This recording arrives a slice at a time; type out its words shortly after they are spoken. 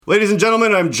Ladies and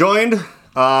gentlemen, I'm joined.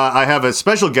 I have a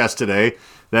special guest today.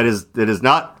 That is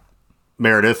not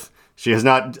Meredith. She has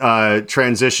not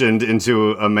transitioned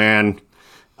into a man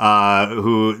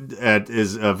who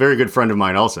is a very good friend of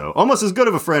mine. Also, almost as good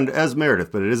of a friend as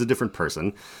Meredith, but it is a different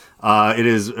person. It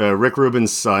is Rick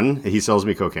Rubin's son. He sells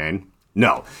me cocaine.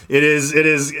 No, it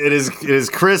is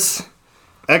Chris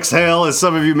Exhale, as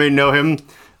some of you may know him.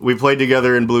 We played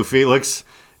together in Blue Felix.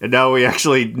 And now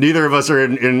neither of us are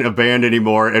in a band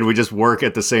anymore, and we just work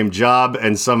at the same job,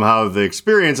 and somehow the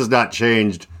experience has not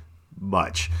changed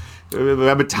much.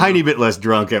 I'm a tiny bit less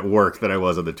drunk at work than I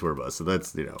was on the tour bus, so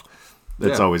that's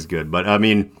always good. But, I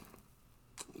mean,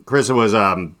 Chris was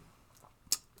gone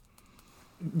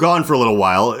for a little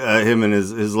while. Him and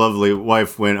his lovely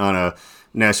wife went on a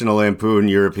National Lampoon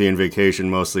European vacation,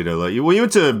 mostly to you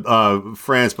went to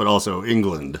France, but also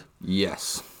England.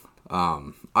 Yes.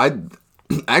 I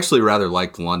actually rather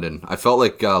liked London. I felt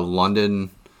like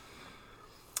London,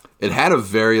 it had a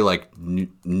very like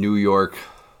New York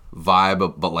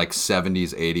vibe, but like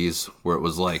 70s, 80s, where it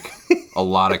was like a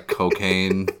lot of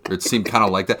cocaine. It seemed kind of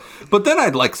like that. But then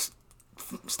I'd like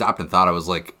stopped and thought, I was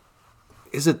like,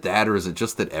 is it that, or is it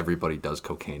just that everybody does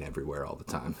cocaine everywhere all the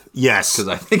time? Yes. Because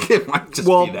I think it might just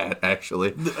be that,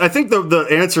 actually. I think the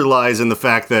answer lies in the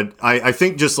fact that I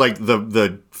think just like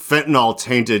the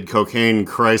fentanyl-tainted cocaine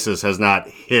crisis has not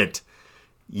hit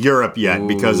Europe yet. Ooh.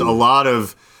 Because a lot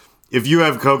of, if you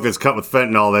have coke that's cut with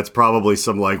fentanyl, that's probably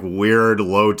some like weird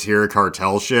low-tier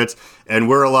cartel shit, and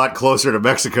we're a lot closer to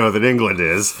Mexico than England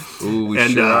is. Ooh, we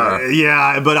sure are.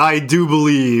 Yeah, but I do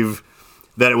believe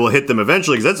that it will hit them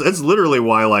eventually, because that's literally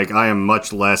why like I am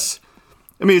much less.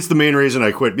 I mean, it's the main reason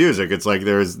I quit music. It's like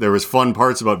there was fun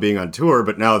parts about being on tour,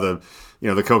 but now the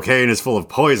cocaine is full of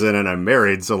poison, and I'm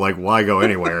married, so like why go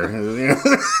anywhere?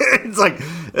 It's like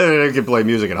I can play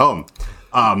music at home.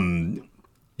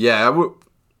 Yeah,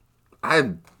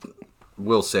 I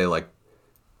will say like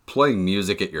playing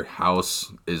music at your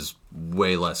house is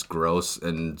way less gross,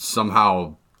 and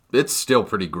somehow it's still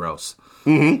pretty gross.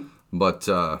 Mm-hmm. But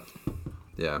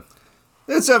yeah,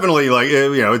 it's definitely like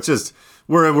it's just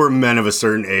we're men of a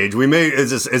certain age. It's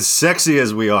just as sexy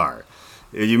as we are.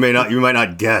 You might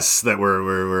not guess that we're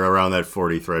around that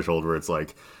 40 threshold where it's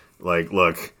like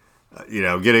look,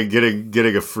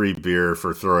 getting a free beer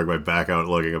for throwing my back out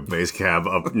lugging a bass cab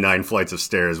up 9 flights of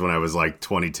stairs when I was like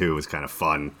 22 was kind of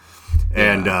fun.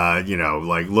 And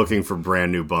like looking for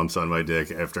brand new bumps on my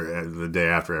dick after the day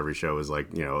after every show was like,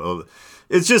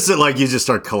 it's just that like you just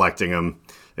start collecting them.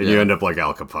 And you end up like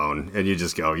Al Capone, and you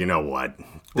just go, you know what?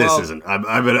 This isn't.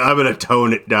 I'm gonna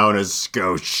tone it down as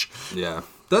skosh. Yeah,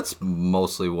 that's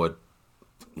mostly what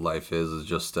life is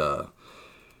just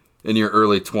in your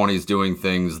early 20s doing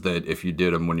things that if you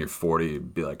did them when you're 40,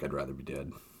 you'd be like, I'd rather be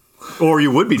dead. Or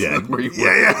you would be dead.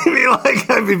 Yeah.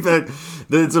 I mean,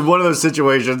 it's one of those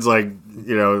situations like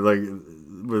like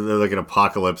with like an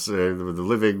apocalypse where the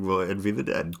living will envy the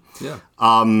dead. Yeah.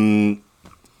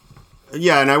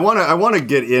 Yeah, and I want to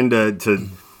get into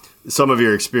some of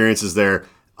your experiences there,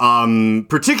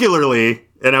 particularly,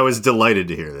 and I was delighted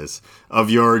to hear this, of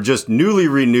your just newly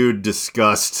renewed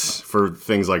disgust for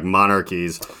things like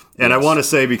monarchies. And yes. I want to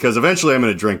say, because eventually I'm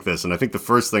going to drink this, and I think the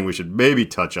first thing we should maybe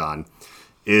touch on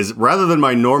is, rather than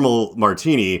my normal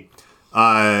martini,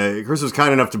 Chris was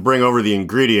kind enough to bring over the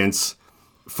ingredients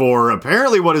for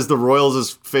apparently what is the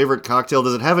Royals' favorite cocktail.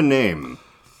 Does it have a name?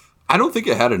 I don't think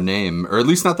it had a name, or at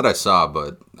least not that I saw,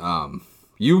 but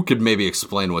you could maybe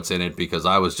explain what's in it, because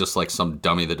I was just like some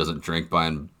dummy that doesn't drink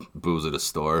buying booze at a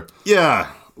store.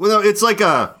 Yeah. Well, it's like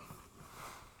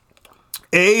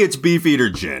it's Beefeater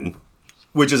gin,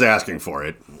 which is asking for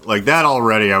it. Like that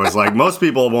already, I was like, most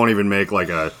people won't even make like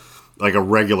a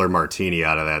regular martini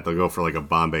out of that. They'll go for like a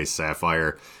Bombay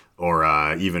Sapphire or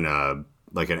even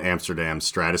like an Amsterdam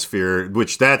Stratosphere,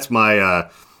 which that's my...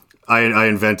 I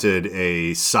invented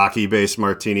a sake-based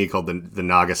martini called the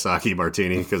Nagasaki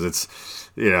martini because it's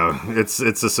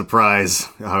a surprise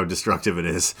how destructive it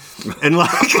is, and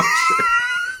like,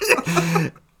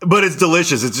 but it's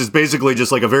delicious. It's just basically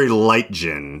just like a very light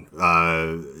gin.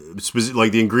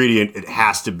 Like the ingredient, it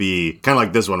has to be kind of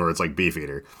like this one where it's like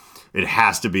Beefeater. It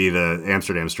has to be the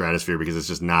Amsterdam Stratosphere because it's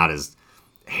just not as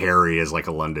hairy as like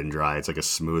a London Dry. It's like a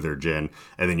smoother gin,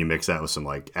 and then you mix that with some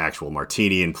like actual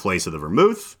martini in place of the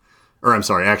vermouth. Or I'm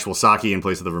sorry, actual sake in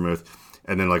place of the vermouth,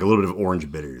 and then like a little bit of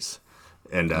orange bitters,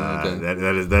 and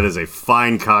that is a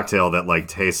fine cocktail that like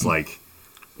tastes like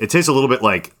it tastes a little bit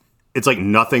like it's like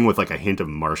nothing with like a hint of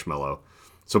marshmallow.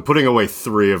 So putting away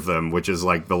 3 of them, which is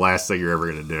like the last thing you're ever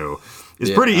gonna do,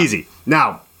 is pretty easy.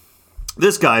 Now,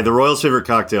 this guy, the Royals' favorite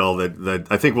cocktail that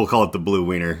I think we'll call it the Blue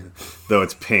Wiener, though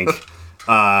it's pink.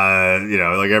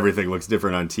 Like everything looks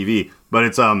different on TV. But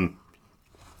it's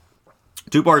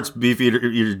 2 parts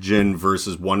Beefeater gin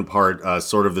versus 1 part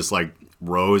sort of this like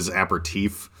rose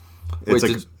aperitif.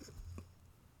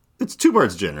 It's 2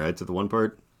 parts gin, right? To the 1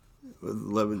 part.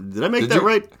 Did I make that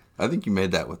right? I think you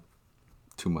made that with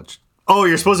too much. Oh,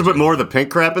 you're supposed to put more of the pink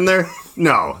crap in there?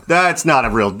 No, that's not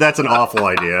that's an awful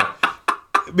idea.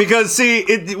 Because see,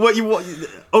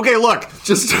 okay, look,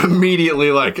 just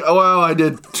immediately like, oh well, I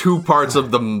did 2 parts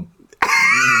of the.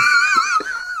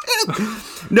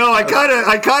 No, I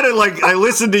kind of like I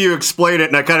listened to you explain it,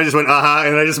 and I kind of just went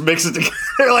and I just mixed it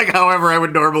together like however I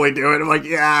would normally do it. I'm like,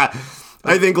 yeah,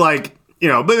 I think like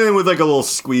but then with like a little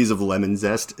squeeze of lemon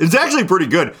zest, it's actually pretty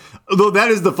good. Although that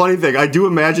is the funny thing, I do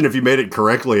imagine if you made it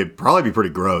correctly, it'd probably be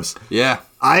pretty gross. Yeah,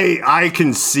 I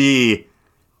can see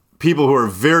people who are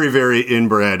very, very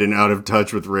inbred and out of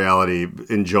touch with reality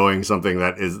enjoying something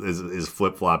that is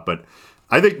flip-flop. But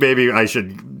I think maybe I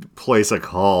should place a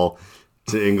call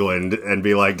to England and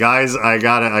be like, guys, I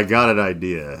got an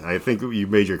idea. I think you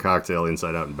made your cocktail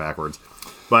inside out and backwards.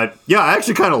 But yeah, I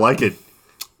actually kind of like it.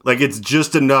 Like it's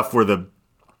just enough where the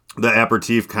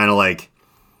aperitif kind of like,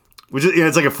 which is,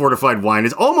 it's like a fortified wine.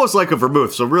 It's almost like a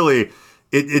vermouth. So really,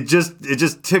 it just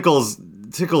tickles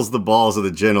the balls of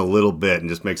the gin a little bit and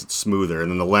just makes it smoother,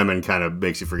 and then the lemon kind of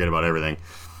makes you forget about everything.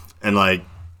 And like,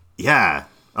 yeah,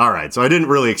 all right. So I didn't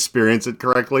really experience it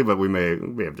correctly, but we may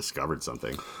have discovered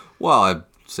something. Well, I'd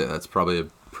say that's probably a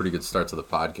pretty good start to the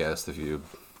podcast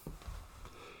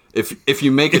if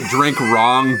you make a drink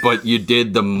wrong, but you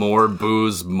did the more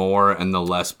booze more and the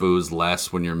less booze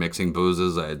less when you're mixing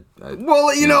boozes. Well,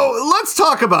 let's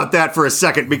talk about that for a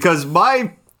second, because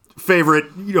my favorite,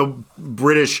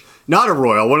 British, not a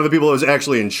royal, one of the people that was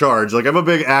actually in charge. Like, I'm a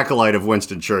big acolyte of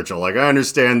Winston Churchill. Like, I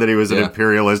understand that he was an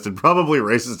imperialist and probably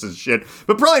racist as shit,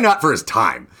 but probably not for his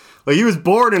time. Like, he was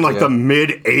born in, the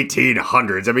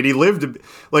mid-1800s. I mean, he lived,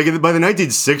 by the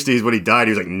 1960s when he died,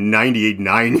 he was,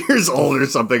 99 years old or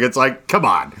something. It's like, come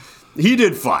on. He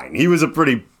did fine. He was a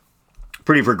pretty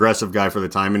progressive guy for the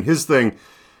time. And his thing,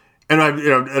 and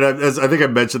I think I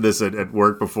mentioned this at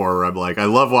work before, where I'm like, I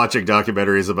love watching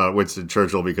documentaries about Winston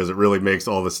Churchill because it really makes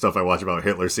all the stuff I watch about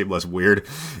Hitler seem less weird.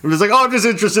 I'm just like, I'm just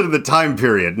interested in the time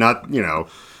period, not,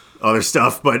 other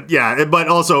stuff. But yeah, but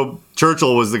also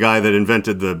Churchill was the guy that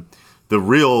invented the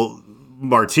real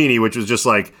martini, which was just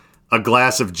like a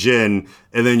glass of gin,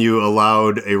 and then you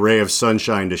allowed a ray of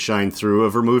sunshine to shine through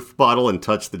a vermouth bottle and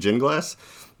touch the gin glass.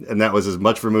 And that was as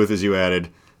much vermouth as you added.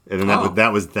 And then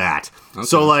that was that. Okay.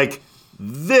 So,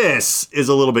 this is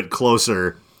a little bit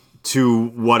closer to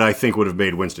what I think would have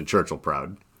made Winston Churchill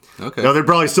proud. Okay. Now, there'd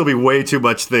probably still be way too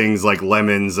much things like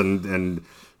lemons and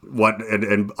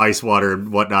ice water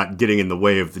and whatnot getting in the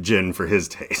way of the gin for his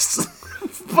taste.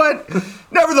 But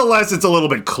nevertheless, it's a little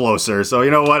bit closer. So,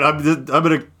 you know what? I'm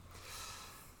going to...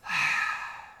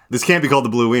 This can't be called the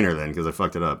Blue Wiener then, because I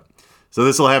fucked it up. So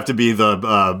this will have to be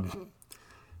the...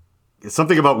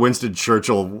 something about Winston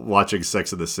Churchill watching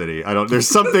Sex of the City. There's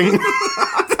something...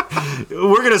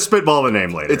 We're going to spitball the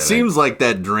name later. It seems like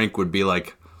that drink would be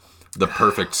like the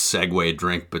perfect segue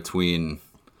drink between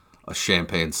a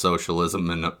champagne socialism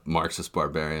and a Marxist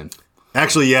barbarian.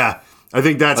 Actually, yeah. I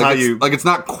think that's how you... it's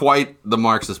not quite the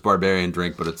Marxist barbarian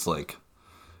drink, but it's like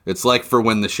for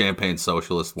when the champagne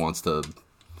socialist wants to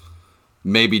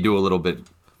maybe do a little bit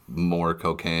more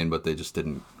cocaine, but they just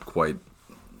didn't quite...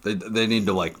 They need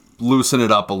to, loosen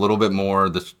it up a little bit more.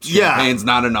 The champagne's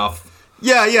not enough.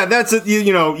 Yeah, that's it.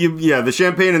 The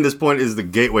champagne at this point is the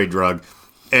gateway drug.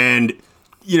 And,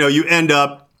 you end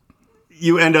up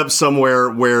somewhere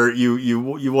where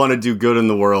you want to do good in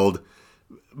the world,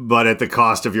 but at the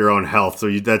cost of your own health. So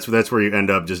that's where you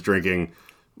end up just drinking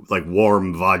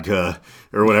warm vodka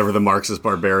or whatever. The Marxist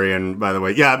barbarian, by the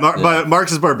way. Yeah,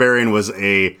 Marxist barbarian was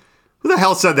who the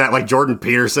hell said that? Jordan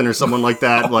Peterson or someone like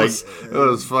that? It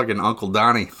was fucking Uncle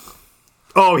Donnie.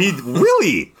 Oh, he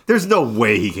really? There's no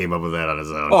way he came up with that on his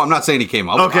own. Oh, I'm not saying he came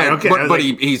up with it. Okay. But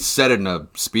he said it in a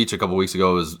speech a couple weeks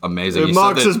ago. It was amazing. The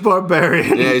Marxist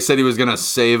barbarian. Yeah, he said he was going to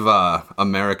save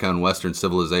America and Western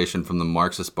civilization from the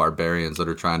Marxist barbarians that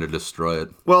are trying to destroy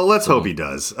it. Well, let's hope he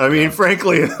does. I mean,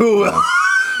 frankly, who... Yeah.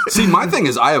 See, my thing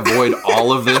is I avoid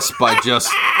all of this by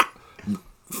just,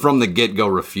 from the get-go,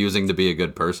 refusing to be a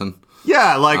good person.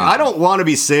 Yeah, I don't want to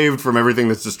be saved from everything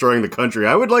that's destroying the country.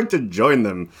 I would like to join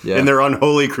them in their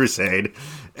unholy crusade.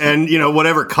 And,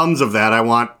 whatever comes of that, I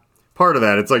want part of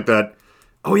that. It's like that,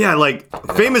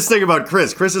 famous thing about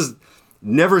Chris. Chris has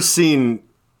never seen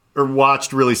or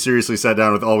watched really seriously sat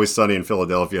down with Always Sunny in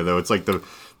Philadelphia, though. It's like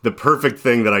the perfect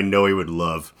thing that I know he would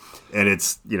love. And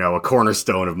it's, a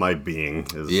cornerstone of my being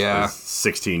is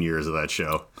 16 years of that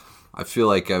show. I feel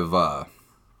like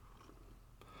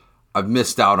I've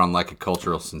missed out on like a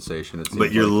cultural sensation. It seems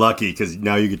But you're like. lucky because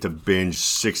now you get to binge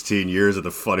 16 years of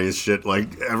the funniest shit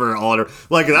like ever.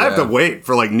 Like I have to wait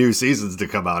for like new seasons to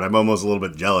come out. I'm almost a little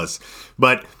bit jealous.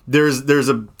 But there's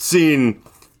a scene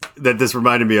that this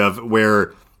reminded me of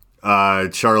where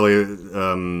Charlie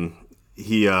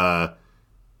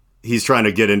he's trying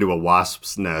to get into a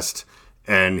wasp's nest,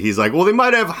 and he's like, "Well, they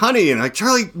might have honey." And like,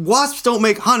 Charlie, wasps don't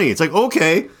make honey. It's like,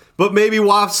 okay. But maybe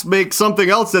wasps make something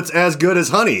else that's as good as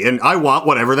honey, and I want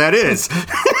whatever that is.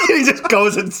 He just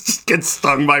goes and just gets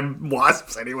stung by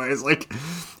wasps, anyways. Like,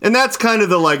 and that's kind of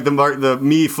the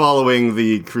me following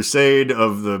the crusade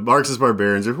of the Marxist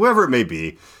barbarians or whoever it may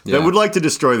be that would like to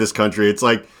destroy this country. It's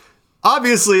like,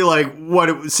 obviously, like what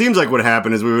it seems like would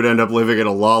happen is we would end up living in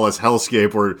a lawless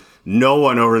hellscape where no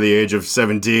one over the age of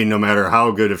 17, no matter how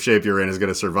good of shape you're in, is going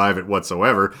to survive it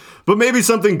whatsoever. But maybe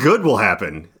something good will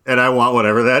happen, and I want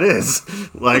whatever that is.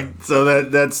 Like, so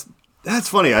that's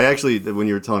funny. I actually, when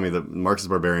you were telling me the Marxist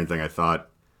barbarian thing, I thought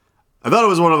it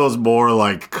was one of those more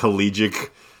like collegic,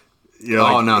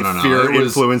 No. fear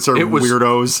influencer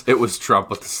weirdos. It was Trump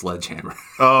with the sledgehammer.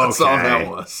 Oh, That's all that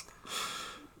was.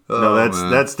 No,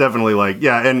 that's definitely like,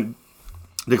 yeah, and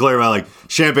to clarify, like,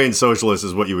 champagne socialist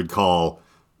is what you would call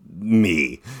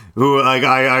me, who, like,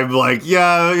 I'm like,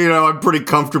 yeah, I'm pretty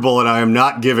comfortable and I am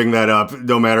not giving that up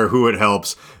no matter who it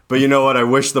helps, but you know what, I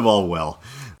wish them all well.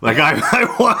 Like, I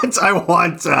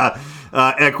want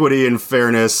equity and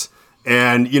fairness,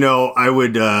 and, I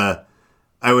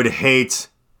would hate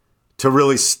to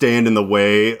really stand in the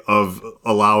way of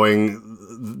allowing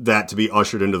that to be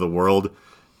ushered into the world.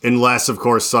 Unless, of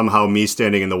course, somehow me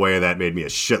standing in the way of that made me a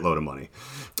shitload of money.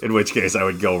 In which case, I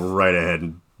would go right ahead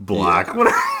and block. Yeah.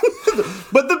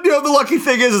 But the lucky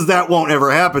thing is that won't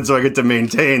ever happen, so I get to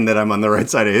maintain that I'm on the right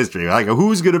side of history. Like,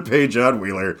 who's going to pay John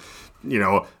Wheeler,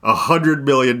 $100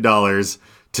 million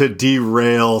to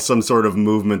derail some sort of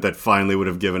movement that finally would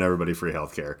have given everybody free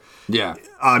healthcare? Yeah.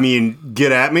 I mean,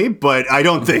 get at me, but I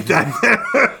don't think that...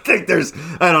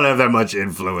 I don't have that much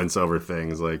influence over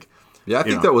things, like... Yeah, I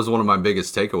think that was one of my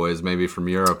biggest takeaways maybe from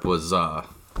Europe was,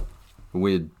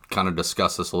 we had kind of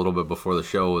discussed this a little bit before the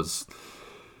show, was,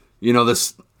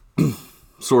 this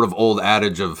sort of old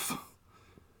adage of,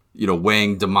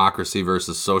 weighing democracy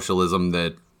versus socialism,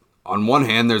 that on one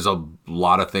hand, there's a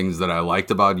lot of things that I liked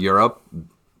about Europe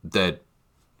that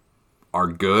are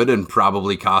good and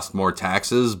probably cost more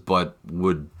taxes, but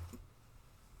would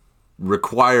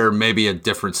require maybe a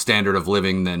different standard of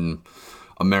living than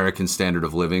American standard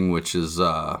of living, which is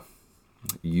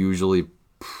usually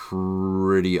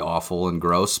pretty awful and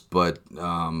gross, but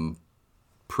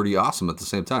pretty awesome at the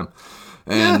same time.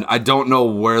 And I don't know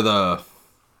where the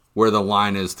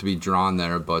line is to be drawn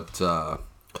there, but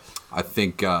I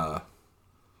think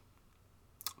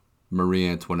Marie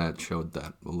Antoinette showed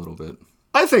that a little bit.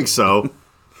 I think so.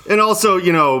 And also,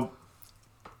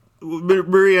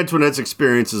 Marie Antoinette's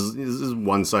experience is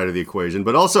one side of the equation,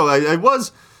 but also I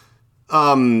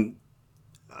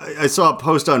saw a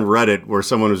post on Reddit where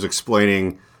someone was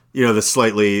explaining, the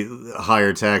slightly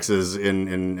higher taxes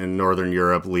in Northern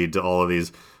Europe lead to all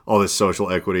this social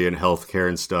equity and healthcare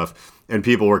and stuff. And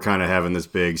people were kind of having this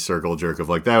big circle jerk of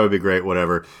like, that would be great,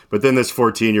 whatever. But then this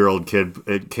 14-year-old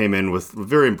kid came in with a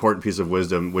very important piece of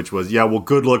wisdom, which was, yeah, well,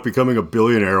 good luck becoming a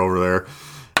billionaire over there.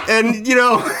 And,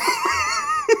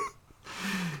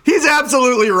 he's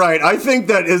absolutely right. I think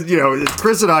that is,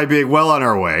 Chris and I being well on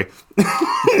our way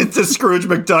to Scrooge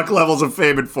McDuck levels of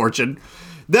fame and fortune,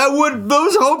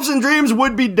 those hopes and dreams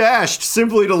would be dashed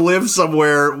simply to live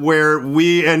somewhere where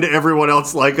we and everyone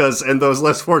else like us and those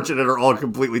less fortunate are all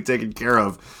completely taken care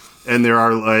of. And there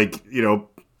are like,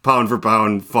 pound for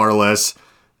pound, far less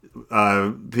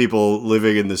people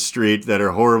living in the street that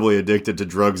are horribly addicted to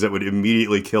drugs that would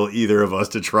immediately kill either of us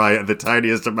to try the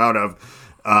tiniest amount of,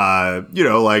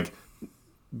 like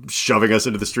shoving us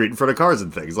into the street in front of cars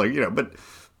and things like, but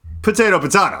potato.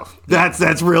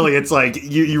 That's really, it's like,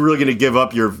 you're really going to give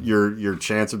up your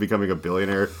chance of becoming a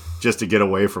billionaire just to get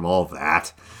away from all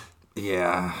that.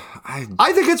 Yeah.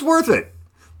 I think it's worth it.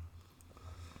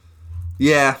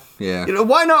 Yeah.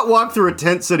 Why not walk through a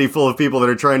tent city full of people that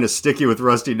are trying to stick you with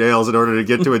rusty nails in order to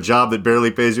get to a job that barely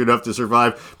pays you enough to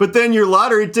survive, but then your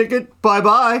lottery ticket,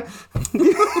 bye-bye.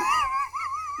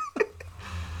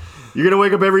 You're going to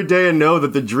wake up every day and know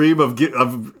that the dream of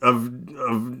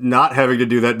not having to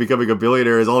do that, becoming a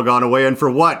billionaire, has all gone away. And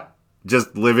for what?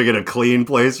 Just living in a clean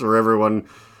place where everyone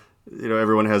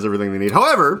has everything they need.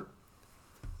 However,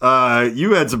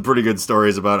 you had some pretty good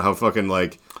stories about how fucking,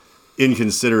 like,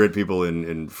 inconsiderate people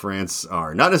in France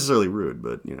are. Not necessarily rude,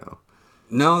 but,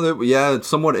 No, it's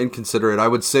somewhat inconsiderate. I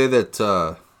would say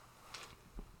that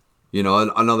You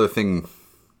know, another thing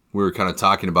we were kind of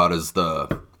talking about is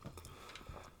the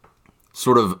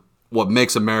sort of what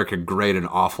makes America great and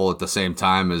awful at the same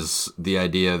time is the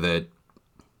idea that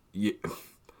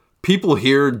people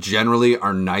here generally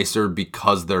are nicer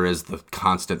because there is the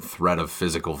constant threat of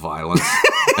physical violence.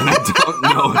 And I don't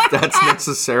know if that's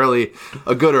necessarily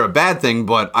a good or a bad thing,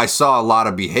 but I saw a lot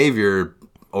of behavior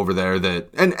over there that,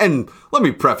 and let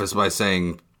me preface by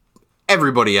saying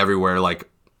everybody everywhere, like,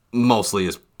 mostly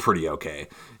is pretty okay.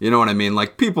 You know what I mean?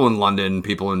 Like, people in London,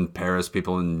 people in Paris,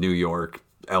 people in New York,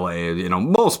 LA, you know,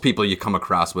 most people you come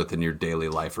across with in your daily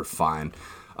life are fine.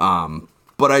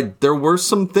 But there were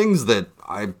some things that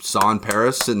I saw in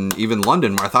Paris and even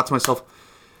London where I thought to myself,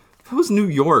 if it was New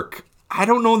York, I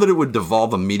don't know that it would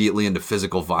devolve immediately into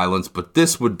physical violence, but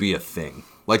this would be a thing.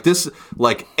 Like this,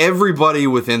 like everybody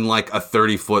within like a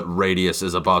 30-foot radius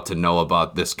is about to know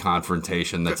about this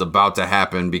confrontation that's about to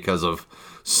happen because of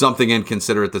something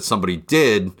inconsiderate that somebody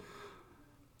did.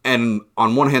 And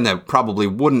on one hand, that probably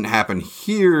wouldn't happen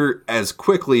here as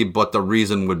quickly, but the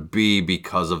reason would be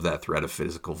because of that threat of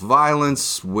physical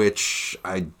violence, which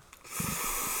Yeah,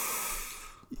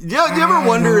 do you ever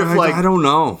wonder if, like... I don't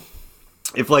know.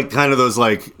 If, like, kind of those,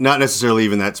 like, not necessarily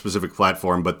even that specific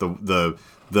platform, but the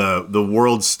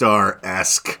World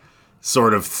Star-esque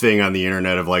sort of thing on the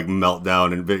internet of, like,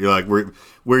 meltdown and, like,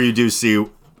 where you do see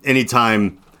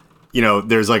anytime... You know,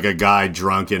 there's like a guy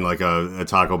drunk in like a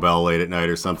Taco Bell late at night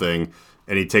or something,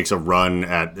 and he takes a run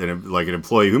at an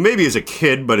employee who maybe is a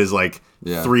kid but is like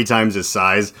 3 times his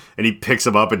size, and he picks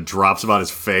him up and drops him on his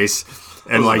face,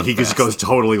 and like he just goes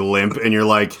totally limp, and you're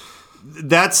like,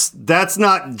 that's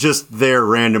not just there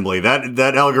randomly.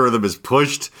 That algorithm is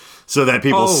pushed so that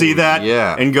people see that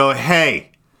and go,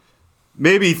 hey,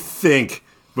 maybe think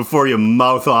before you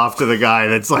mouth off to the guy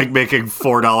that's like making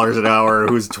 $4 an hour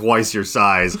who's twice your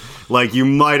size. Like, you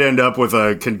might end up with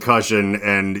a concussion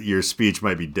and your speech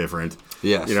might be different.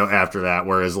 Yes. You know, after that.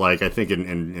 Whereas, like, I think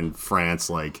in France,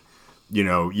 like, you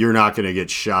know, you're not going to get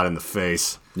shot in the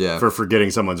face for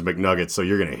forgetting someone's McNuggets, so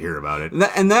you're going to hear about it.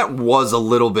 And that was a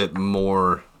little bit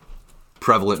more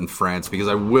prevalent in France, because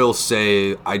I will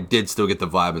say I did still get the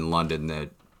vibe in London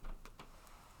that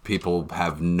people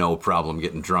have no problem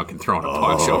getting drunk and throwing a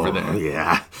punch over there.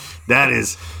 Yeah, that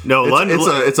is London.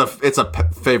 It's a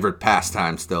favorite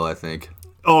pastime still, I think.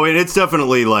 Oh, and it's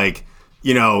definitely like,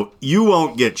 you know, you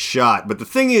won't get shot, but the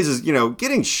thing is, you know,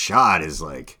 getting shot is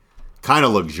like kind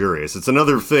of luxurious. It's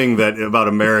another thing that about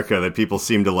America that people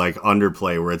seem to like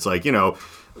underplay, where it's like, we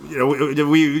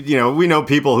know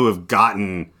people who have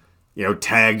gotten, you know,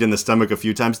 tagged in the stomach a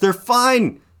few times. They're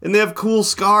fine and they have cool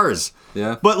scars.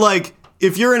 Yeah, but like,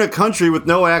 if you're in a country with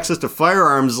no access to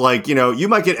firearms, like, you know, you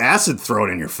might get acid thrown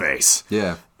in your face.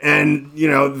 Yeah. And, you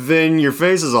know, then your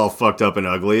face is all fucked up and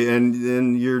ugly. And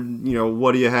then you're, you know,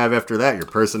 what do you have after that? Your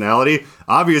personality?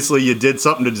 Obviously, you did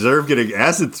something to deserve getting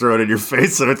acid thrown in your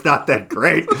face, so it's not that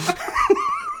great.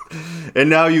 And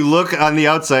now you look on the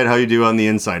outside how you do on the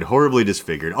inside. Horribly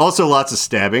disfigured. Also, lots of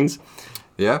stabbings.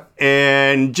 Yeah.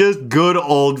 And just good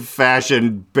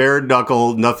old-fashioned,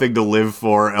 bare-knuckle, nothing-to-live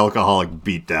for alcoholic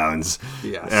beatdowns.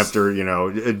 Yes. After, you know,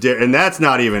 and that's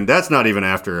not even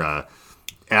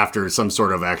after some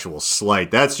sort of actual slight.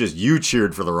 That's just you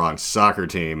cheered for the wrong soccer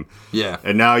team. Yeah.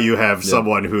 And now you have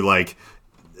someone who, like,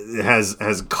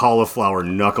 has cauliflower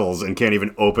knuckles and can't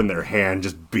even open their hand,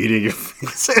 just beating your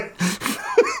face in.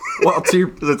 Well,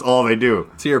 that's all they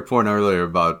do. To your point earlier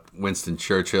about Winston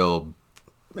Churchill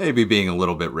maybe being a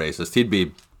little bit racist, he'd be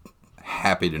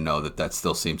happy to know that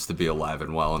still seems to be alive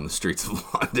and well in the streets of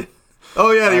London.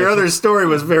 Oh, yeah, your other story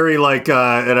was very, like,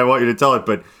 and I want you to tell it,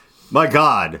 but my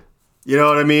God, you know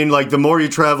what I mean? Like, the more you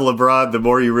travel abroad, the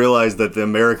more you realize that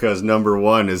America is number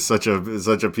one is such a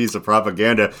piece of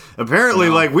propaganda. Apparently,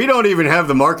 like, we don't even have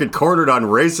the market cornered on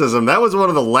racism. That was one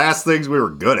of the last things we were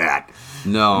good at.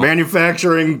 No.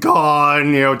 Manufacturing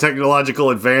gone, you know,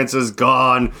 technological advances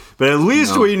gone. But at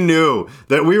least we knew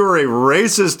that we were a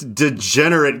racist,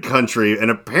 degenerate country,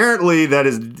 and apparently that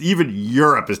is even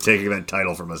Europe is taking that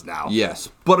title from us now. Yes,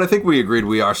 but I think we agreed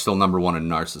we are still number one in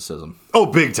narcissism. Oh,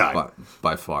 big time.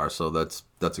 By far, so that's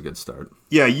a good start.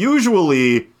 Yeah,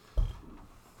 usually,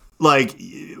 like,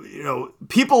 you know,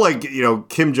 people like, you know,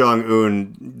 Kim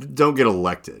Jong-un don't get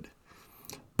elected.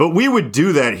 But we would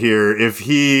do that here if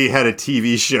he had a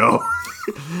TV show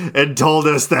and told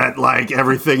us that, like,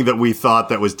 everything that we thought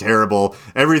that was terrible,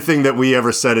 everything that we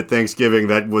ever said at Thanksgiving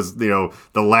that was, you know,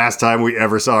 the last time we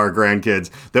ever saw our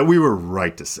grandkids, that we were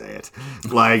right to say it.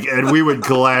 Like, and we would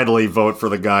gladly vote for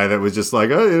the guy that was just like,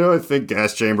 oh, you know, I think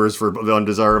gas chambers for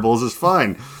undesirables is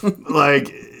fine.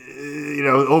 Like,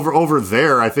 over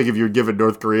there, I think if you're giving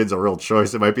North Koreans a real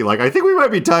choice, it might be like, I think we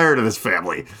might be tired of this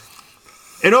family.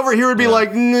 And over here would be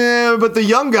like, nah, but the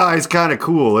young guy's kind of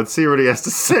cool. Let's see what he has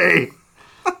to say.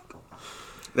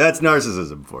 That's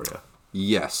narcissism for you.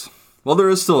 Yes. Well, there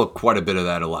is still quite a bit of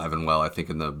that alive and well, I think,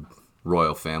 in the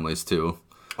royal families, too.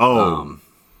 Oh.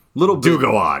 Little bit. Do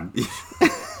go on.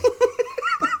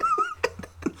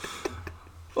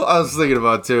 Well, I was thinking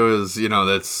about, too, is,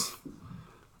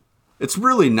 it's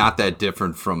really not that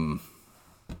different from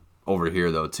over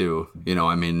here, though, too.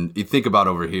 I mean, you think about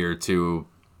over here, too,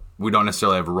 we don't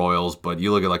necessarily have royals, but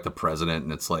you look at, like, the president,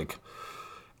 and it's like,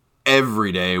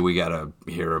 every day we got to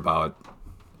hear about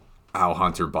how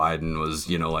Hunter Biden was,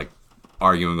 like,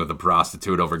 arguing with a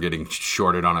prostitute over getting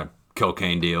shorted on a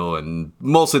cocaine deal, and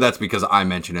mostly that's because I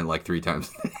mentioned it, like, 3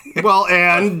 times. Well,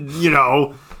 and,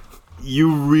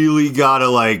 you really gotta,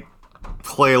 like,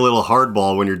 play a little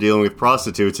hardball when you're dealing with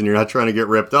prostitutes and you're not trying to get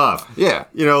ripped off. Yeah.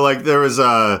 Like, there was,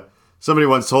 somebody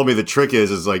once told me the trick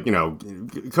is like,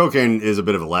 cocaine is a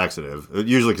bit of a laxative,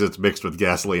 usually because it's mixed with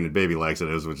gasoline and baby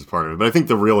laxatives, which is part of it. But I think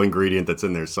the real ingredient that's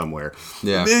in there somewhere,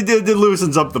 it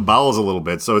loosens up the bowels a little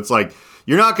bit. So it's like,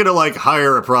 you're not going to, like,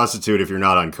 hire a prostitute if you're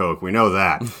not on coke. We know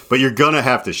that. But you're going to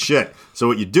have to shit. So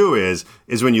what you do is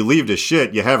when you leave to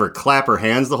shit, you have her clap her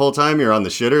hands the whole time you're on the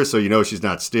shitter so you know she's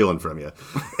not stealing from you.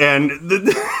 And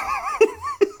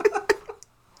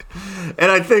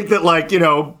and I think that, like,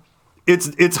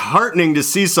 it's heartening to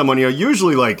see someone,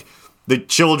 usually, like, the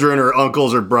children or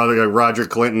uncles or brother, like Roger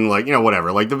Clinton, like,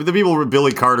 whatever. Like, the people with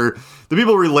Billy Carter, the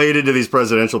people related to these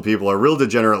presidential people are real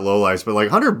degenerate lowlifes. But, like,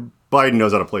 Hunter Biden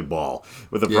knows how to play ball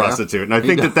with a prostitute. And I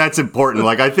think that that's important.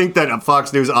 Like, I think that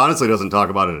Fox News honestly doesn't talk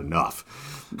about it enough.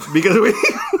 Because we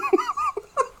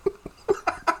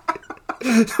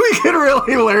can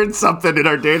really learn something in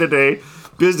our day-to-day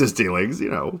business dealings,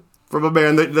 from a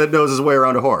man that knows his way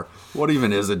around a whore. What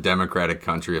even is a democratic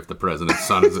country if the president's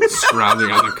son is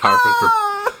scrounging on the carpet for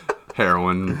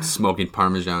heroin, smoking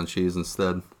Parmesan cheese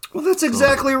instead? Well, that's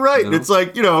exactly right. It's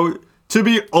like, to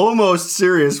be almost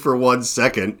serious for 1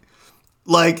 second,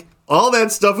 like, all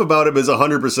that stuff about him is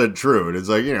 100% true. And it's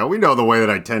like, we know the way that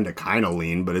I tend to kind of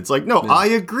lean, but it's like, no, I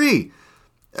agree.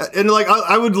 And, like,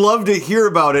 I would love to hear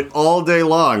about it all day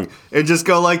long and just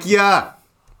go like, yeah.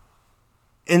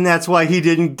 And that's why he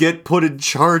didn't get put in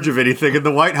charge of anything in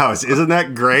the White House. Isn't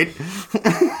that great?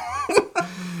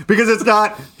 Because it's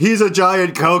not, he's a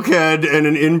giant cokehead and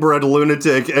an inbred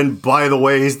lunatic, and by the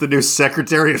way, he's the new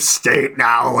Secretary of State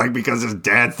now, like, because his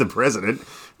dad's the president.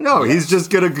 No, he's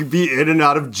just going to be in and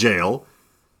out of jail.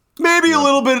 Maybe a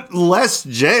little bit less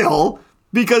jail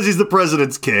because he's the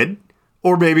president's kid.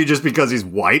 Or maybe just because he's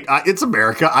white. It's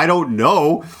America. I don't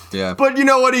know. Yeah. But you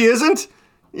know what he isn't?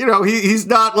 He's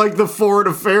not like the foreign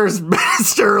affairs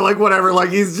minister, like whatever.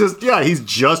 Like, he's just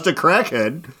a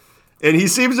crackhead. And he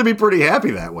seems to be pretty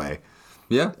happy that way.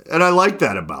 Yeah. And I like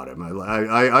that about him.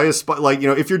 I aspire, like,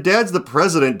 if your dad's the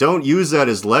president, don't use that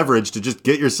as leverage to just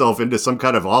get yourself into some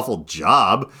kind of awful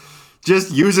job.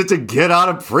 Just use it to get out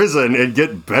of prison and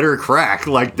get better crack.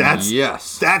 Like,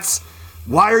 that's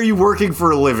why are you working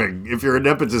for a living if you're a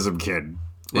nepotism kid?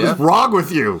 What is wrong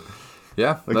with you?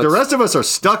 Yeah. Like, the rest of us are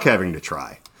stuck having to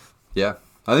try. Yeah.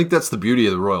 I think that's the beauty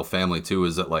of the royal family, too,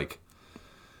 is that, like,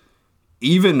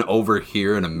 even over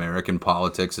here in American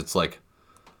politics, it's like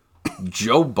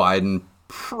Joe Biden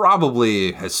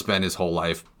probably has spent his whole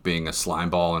life being a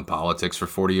slimeball in politics for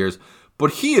 40 years,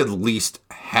 but he at least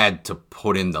had to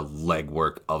put in the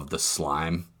legwork of the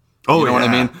slime. You know what I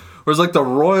mean? Whereas, like, the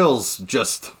royals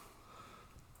just,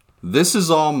 this is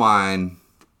all mine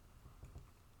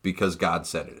because God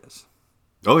said it is.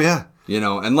 Oh, yeah.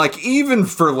 And, like, even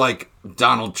for, like,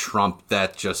 Donald Trump,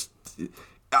 that just,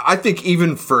 I think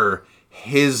even for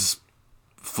his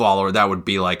follower, that would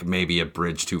be, like, maybe a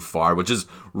bridge too far, which is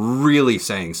really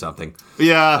saying something.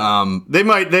 Yeah. They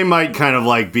might kind of,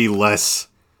 like, be less.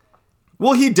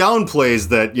 Well, he downplays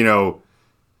that,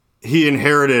 he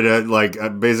inherited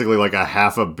basically like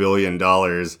 $500 million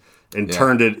and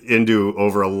turned it into,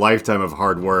 over a lifetime of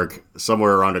hard work,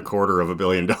 somewhere around $250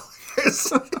 million.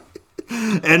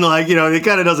 And, like, it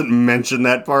kind of doesn't mention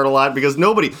that part a lot because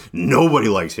nobody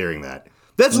likes hearing that.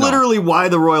 That's literally why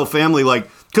the royal family, like,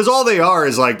 because all they are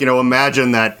is, like,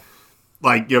 imagine that,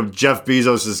 like, Jeff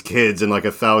Bezos's kids in, like,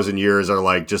 1,000 years are,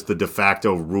 like, just the de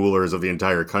facto rulers of the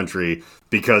entire country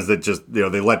because that just,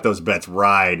 they let those bets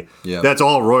ride. Yeah. That's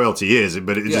all royalty is,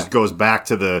 but it just goes back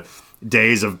to the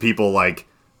days of people, like,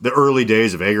 the early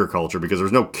days of agriculture, because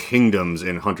there's no kingdoms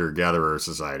in hunter-gatherer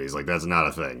societies. Like, that's not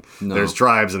a thing. There's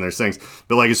tribes and there's things.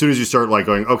 But, like, as soon as you start, like,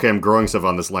 going, okay, I'm growing stuff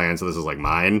on this land, so this is, like,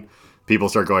 mine, people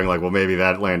start going like, well, maybe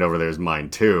that land over there is mine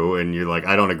too. And you're like,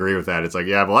 I don't agree with that. It's like,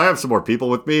 yeah, well, I have some more people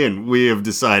with me, and we have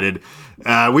decided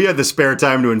we had the spare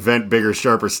time to invent bigger,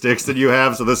 sharper sticks than you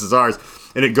have, so this is ours.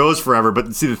 And it goes forever.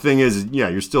 But see, the thing is, yeah,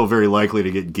 you're still very likely to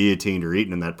get guillotined or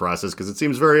eaten in that process because it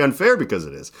seems very unfair because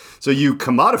it is. So you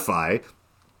commodify,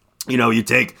 you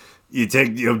take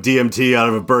DMT out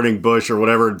of a burning bush or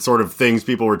whatever sort of things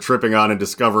people were tripping on and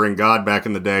discovering God back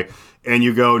in the day. And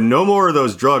you go, no more of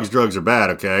those drugs. Drugs are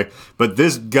bad, okay? But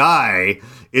this guy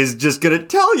is just going to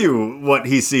tell you what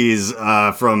he sees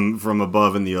from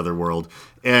above in the other world.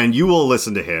 And you will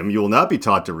listen to him. You will not be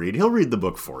taught to read. He'll read the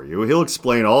book for you. He'll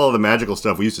explain all of the magical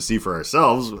stuff we used to see for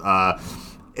ourselves.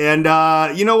 And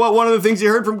you know what? One of the things you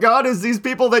heard from God is these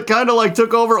people that kind of like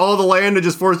took over all the land and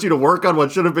just forced you to work on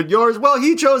what should have been yours. Well,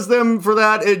 he chose them for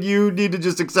that, and you need to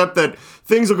just accept that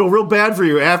things will go real bad for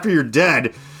you after you're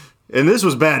dead. And this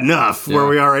was bad enough where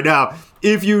we are right now.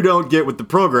 If you don't get with the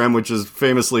program, which is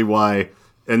famously why,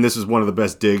 and this is one of the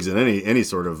best digs in any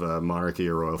sort of monarchy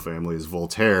or royal family, is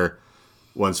Voltaire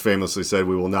once famously said,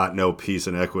 we will not know peace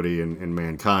and equity in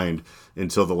mankind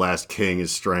until the last king is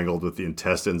strangled with the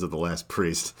intestines of the last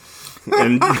priest.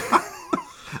 And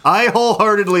I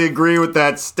wholeheartedly agree with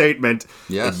that statement.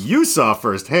 Yes. And you saw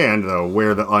firsthand, though,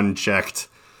 where the unchecked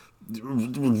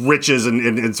riches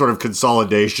and sort of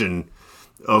consolidation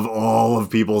of all of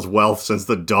people's wealth since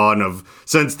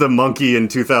the monkey in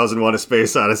 2001: A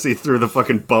Space Odyssey threw the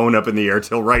fucking bone up in the air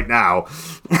till right now.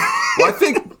 Well, I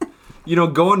think,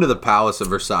 going to the Palace of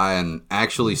Versailles and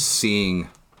actually seeing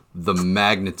the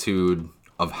magnitude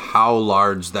of how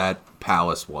large that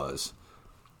palace was,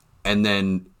 and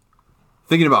then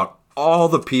thinking about all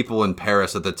the people in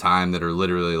Paris at the time that are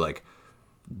literally like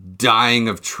dying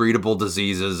of treatable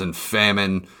diseases and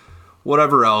famine,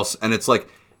 whatever else, and it's like,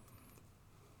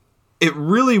 it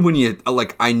really, when you,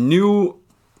 like, I knew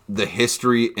the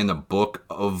history in the book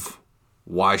of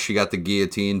why she got the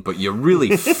guillotine, but you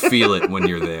really feel it when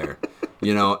you're there,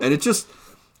 and it just,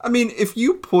 I mean, if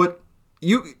you put,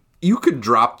 you could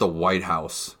drop the White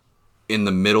House in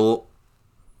the middle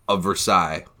of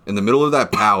Versailles, in the middle of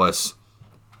that palace,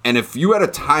 and if you had a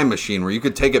time machine where you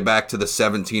could take it back to the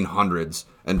 1700s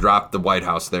and drop the White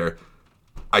House there,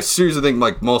 I seriously think,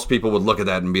 like, most people would look at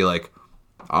that and be like,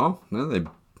 oh, well, they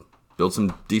built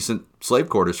some decent slave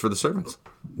quarters for the servants.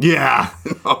 Yeah.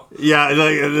 Yeah,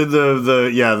 like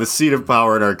the seat of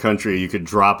power in our country, you could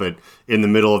drop it in the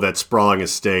middle of that sprawling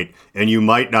estate and you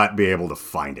might not be able to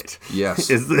find it.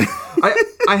 Yes.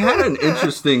 I had an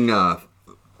interesting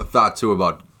thought too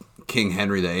about King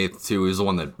Henry VIII too. He was the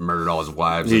one that murdered all his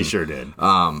wives. He sure did.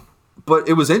 But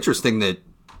it was interesting that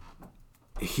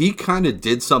he kind of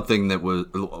did something that was,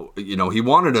 he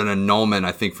wanted an annulment,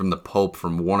 I think, from the Pope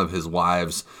from one of his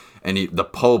wives, and the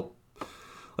Pope,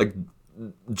 like,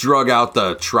 drug out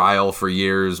the trial for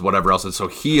years, whatever else. And so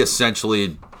he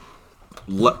essentially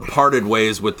parted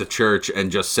ways with the church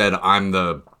and just said,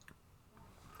 I'm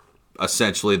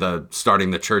essentially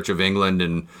starting the Church of England,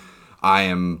 and I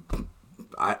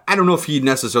don't know if he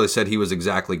necessarily said he was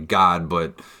exactly God,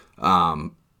 but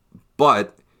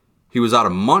he was out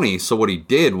of money. So what he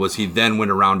did was he then went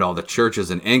around to all the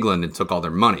churches in England and took all their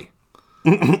money.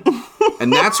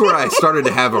 And that's where I started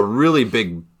to have a really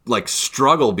big, like,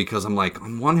 struggle, because I'm like,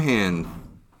 on one hand,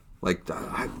 like,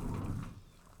 God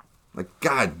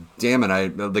damn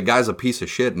it, the guy's a piece of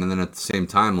shit, and then at the same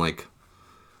time, like,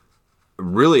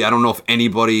 really, I don't know if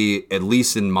anybody, at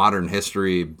least in modern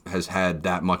history, has had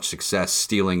that much success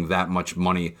stealing that much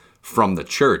money from the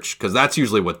church, because that's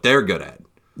usually what they're good at.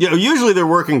 Yeah, usually they're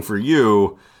working for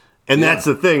you, and that's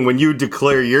the thing, when you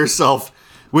declare yourself,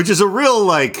 which is a real,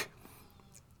 like,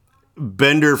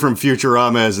 Bender from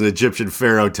Futurama as an Egyptian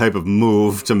pharaoh type of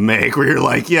move to make, where you're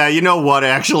like, yeah, you know what,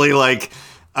 actually, like,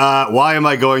 why am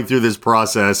I going through this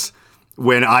process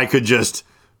when I could just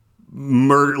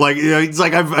murder, like, it's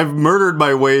like I've murdered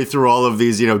my way through all of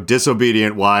these,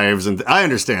 disobedient wives, and I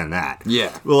understand that.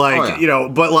 Yeah. Like,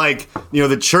 but like,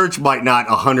 the church might not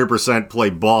 100% play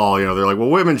ball, they're like, well,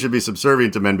 women should be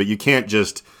subservient to men, but you can't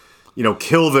just,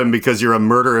 kill them because you're a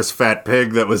murderous fat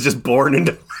pig that was just born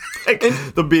into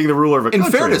being the ruler of a country.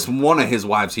 In fairness, one of his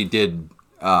wives, he did,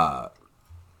 we'll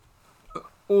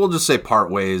just say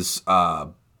part ways,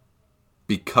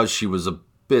 because she was a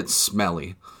bit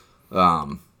smelly.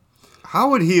 How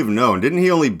would he have known? Didn't he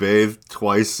only bathe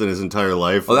twice in his entire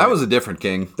life? Oh, that was a different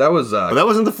king. That was. But that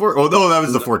wasn't the that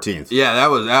was the 14th. Yeah,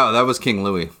 that was King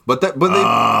Louis. But they.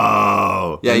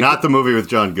 Yeah, not the movie with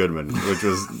John Goodman, which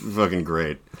was fucking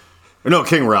great. No,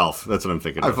 King Ralph. That's what I'm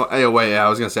thinking of. I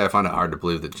was gonna say I find it hard to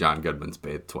believe that John Goodman's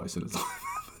bathed twice in his life.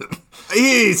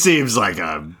 He seems like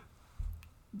a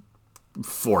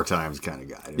 4 times kind of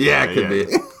guy. Yeah, it could be.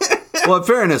 Well, in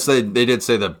fairness, they did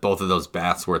say that both of those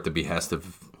baths were at the behest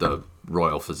of the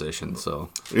royal physician. So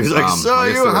he's like, so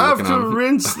you have to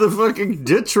rinse the fucking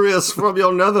detritus from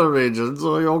your nether regions,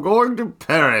 or you're going to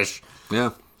perish.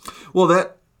 Yeah. Well,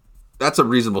 that's a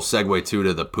reasonable segue too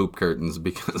to the poop curtains,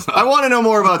 because I want to know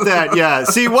more about that. Yeah.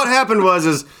 See, what happened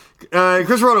was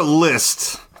Chris wrote a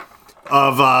list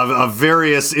of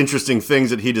various interesting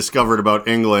things that he discovered about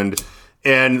England.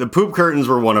 And the poop curtains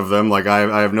were one of them. Like,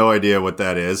 I have no idea what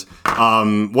that is.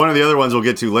 One of the other ones we'll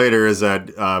get to later is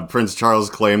that Prince Charles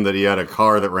claimed that he had a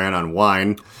car that ran on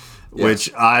wine,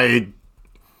 which I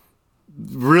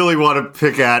really want to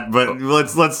pick at. But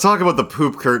let's talk about the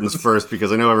poop curtains first,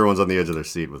 because I know everyone's on the edge of their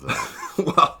seat with that.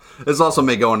 Well, this also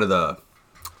may go into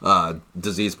the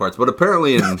disease parts, but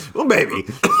apparently well, maybe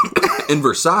in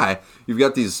Versailles, you've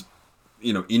got these,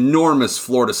 enormous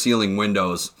floor-to-ceiling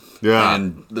windows. Yeah.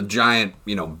 And the giant,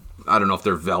 I don't know if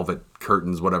they're velvet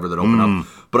curtains, whatever, that open up.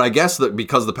 But I guess that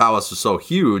because the palace was so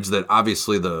huge that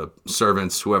obviously the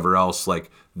servants, whoever else,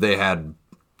 like, they had,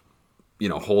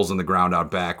 holes in the ground out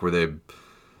back where they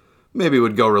maybe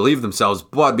would go relieve themselves.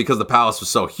 But because the palace was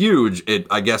so huge, it,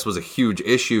 I guess, was a huge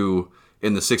issue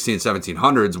in the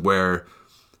 1700s where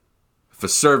if a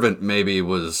servant maybe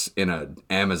was in an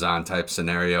Amazon-type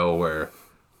scenario where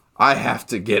I have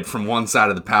to get from one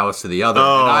side of the palace to the other,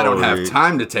 and I don't have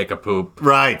time to take a poop.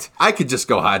 Right. I could just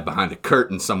go hide behind a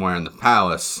curtain somewhere in the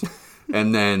palace.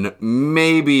 And then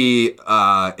maybe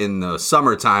in the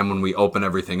summertime when we open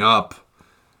everything up,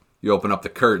 you open up the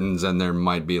curtains and there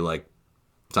might be, like,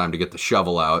 time to get the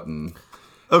shovel out. And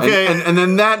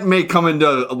then that may come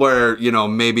into where,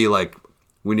 maybe, like,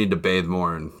 we need to bathe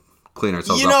more and clean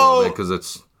ourselves up a little bit, because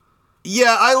it's...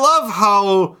 Yeah, I love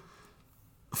how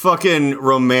fucking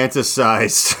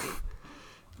romanticized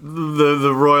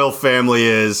the royal family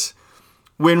is,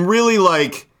 when really,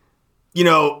 like,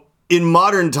 in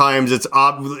modern times it's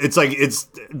like it's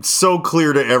so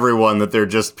clear to everyone that they're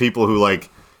just people who, like,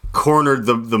 cornered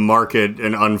the market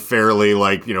and unfairly,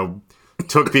 like,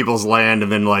 took people's land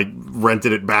and then, like,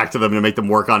 rented it back to them to make them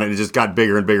work on it, and it just got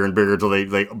bigger and bigger and bigger until they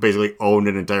basically owned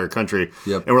an entire country.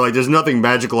 Yep. And we're like, there's nothing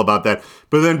magical about that.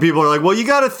 But then people are like, well, you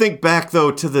got to think back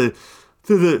though to the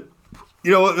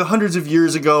hundreds of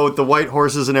years ago with the white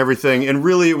horses and everything, and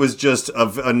really it was just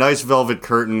a nice velvet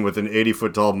curtain with an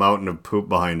 80-foot tall mountain of poop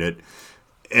behind it.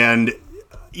 And,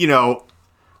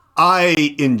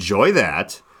 I enjoy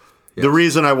that. Yes. The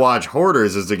reason I watch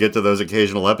Hoarders is to get to those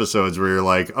occasional episodes where you're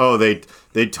like, oh,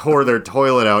 they tore their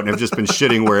toilet out and have just been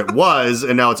shitting where it was,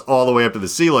 and now it's all the way up to the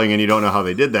ceiling, and you don't know how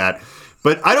they did that.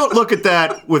 But I don't look at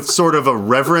that with sort of a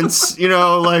reverence,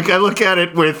 like, I look at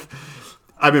it with,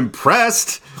 I'm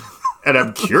impressed and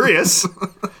I'm curious,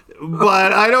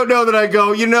 but I don't know that I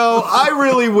go, I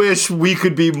really wish we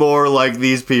could be more like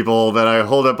these people that I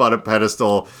hold up on a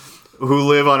pedestal who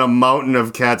live on a mountain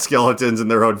of cat skeletons and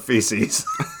their own feces.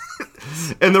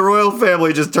 And the royal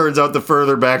family just turns out the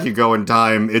further back you go in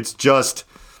time, it's just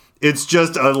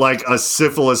a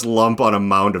syphilis lump on a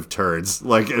mound of turds.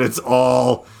 Like, and it's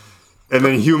all, and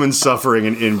then human suffering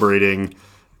and inbreeding.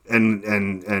 And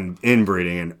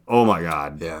inbreeding, and oh my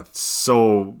god, yeah,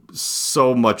 so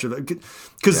much of that,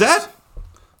 because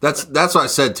that's what I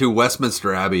said too.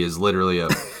 Westminster Abbey is literally a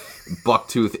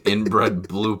bucktooth inbred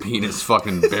blue penis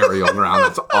fucking burial ground.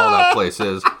 That's all that place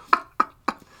is.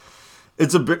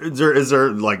 It's is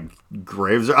there like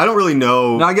graves? I don't really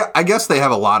know. No, I guess they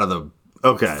have a lot of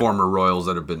the former royals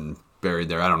that have been buried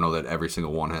there. I don't know that every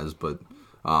single one has, but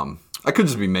I could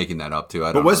just be making that up too.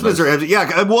 I don't know. Westminster,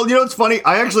 yeah. Well, it's funny.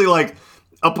 I actually, like,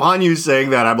 upon you saying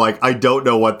that, I'm like, I don't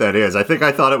know what that is. I think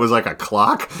I thought it was like a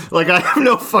clock. Like, I have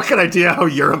no fucking idea how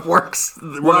Europe works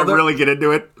when I really get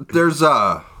into it. There's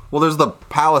the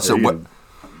palace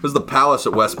there's the palace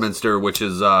at Westminster, which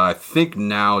is I think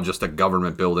now just a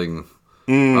government building.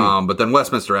 But then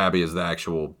Westminster Abbey is the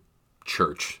actual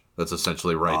church. That's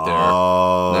essentially right there.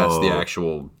 Oh. That's the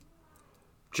actual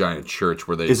giant church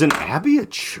where they... Is an abbey a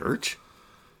church?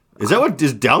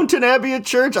 Is Downton Abbey a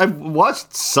church? I've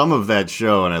watched some of that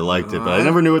show and I liked it, but I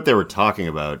never knew what they were talking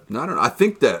about. No, I don't know. I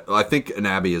think an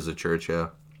abbey is a church,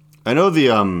 yeah. I know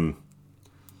the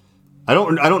I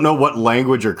don't know what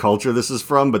language or culture this is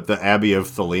from, but the Abbey of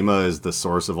Thelema is the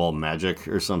source of all magic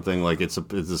or something. Like, it's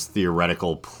this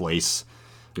theoretical place.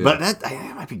 Yeah. But that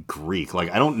might be Greek.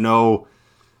 Like, I don't know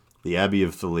the Abbey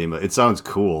of Thelema. It sounds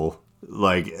cool.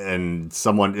 Like, and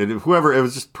whoever, it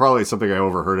was just probably something I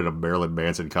overheard at a Marilyn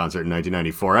Manson concert in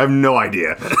 1994. I have no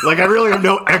idea. Like, I really have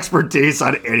no expertise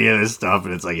on any of this stuff.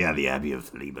 And it's like, yeah, the Abbey of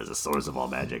Thelema is the source of all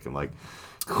magic. I'm like,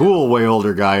 cool, way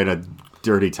older guy in a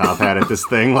dirty top hat at this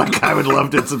thing. Like, I would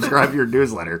love to subscribe to your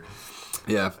newsletter.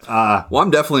 Yeah. Well,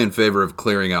 I'm definitely in favor of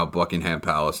clearing out Buckingham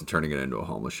Palace and turning it into a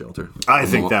homeless shelter. I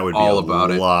think that would be all a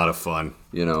about lot of fun.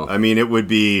 You know, I mean, it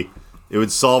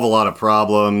would solve a lot of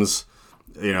problems.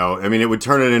 You know, I mean, it would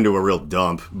turn it into a real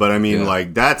dump. But I mean,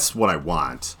 like, that's what I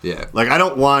want. Yeah. Like, I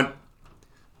don't want.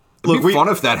 It'd be fun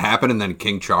if that happened and then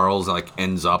King Charles like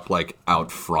ends up like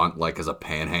out front like as a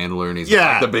panhandler and he's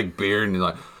got like, the big beard and he's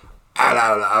like, I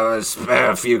don't know, I would spare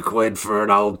a few quid for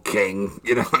an old king,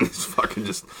 you know, and he's fucking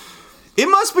just. It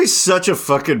must be such a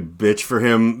fucking bitch for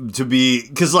him to be,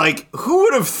 because like, who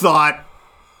would have thought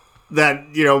that,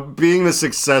 you know, being the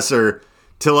successor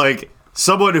to like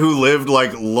someone who lived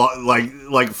like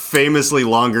famously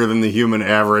longer than the human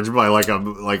average by like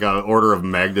a order of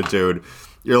magnitude,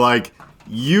 you're like.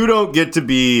 You don't get to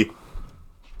be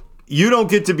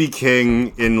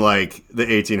king in like the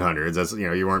 1800s. That's, you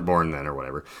know, you weren't born then or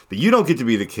whatever. But you don't get to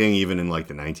be the king even in like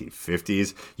the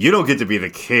 1950s. You don't get to be the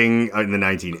king in the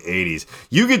 1980s.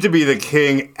 You get to be the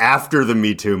king after the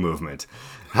Me Too movement.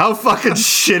 How fucking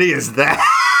shitty is that?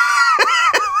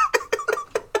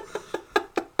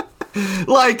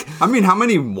 Like, I mean, how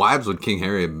many wives would King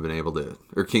Henry been able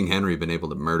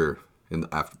to murder?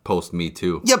 After post Me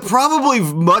Too. Yeah, probably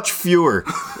much fewer.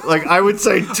 Like, I would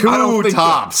say two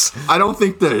tops. I don't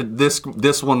think that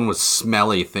this one was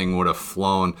smelly thing would have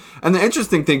flown. And the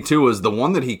interesting thing, too, is the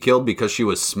one that he killed because she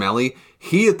was smelly,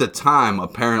 he at the time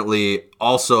apparently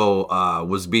also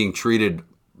was being treated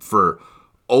for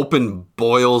open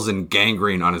boils and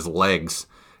gangrene on his legs.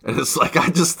 And it's like, I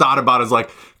just thought about it, it's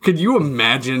like, could you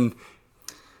imagine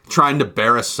trying to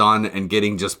bear a son and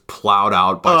getting just plowed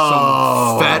out by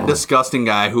some fat, disgusting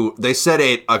guy who they said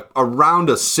ate around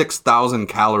a 6,000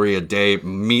 calorie a day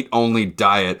meat only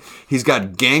diet. He's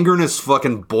got gangrenous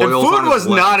fucking boils. And food on his was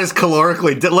not as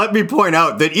calorically. Let me point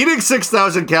out that eating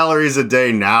 6,000 calories a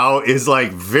day now is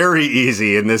like very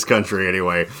easy in this country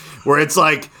anyway. Where it's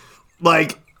like.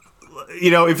 You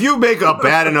know, if you make a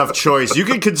bad enough choice, you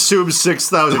can consume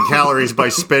 6,000 calories by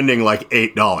spending like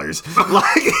 $8.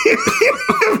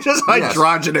 Like, just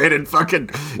hydrogenated fucking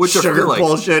sugar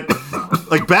bullshit.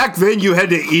 Like, back then, you had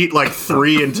to eat like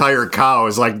 3 entire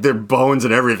cows, like their bones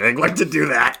and everything, like to do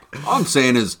that. All I'm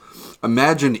saying is,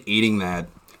 imagine eating that,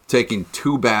 taking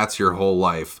 2 baths your whole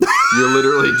life. You're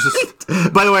literally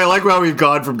just. By the way, I like how we've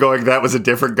gone from going, that was a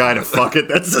different guy to fuck it.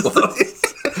 That's just.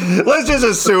 Let's just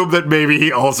assume that maybe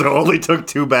he also only took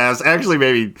 2 baths. Actually,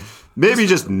 maybe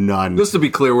just none. Just to be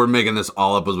clear, we're making this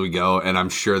all up as we go, and I'm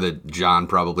sure that John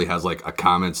probably has like a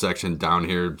comment section down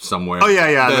here somewhere. Oh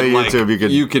yeah, that, on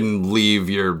YouTube you can leave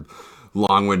your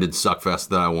long-winded suckfest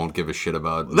that I won't give a shit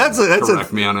about.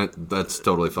 Correct me on it. That's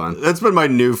totally fine. That's been my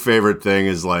new favorite thing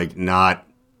is like not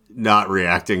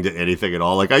reacting to anything at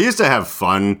all. Like I used to have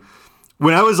fun.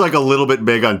 When I was like a little bit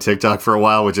big on TikTok for a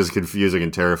while, which is confusing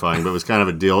and terrifying, but it was kind of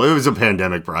a deal. It was a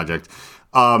pandemic project.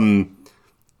 But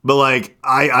like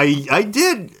I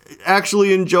did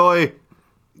actually enjoy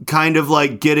kind of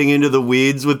like getting into the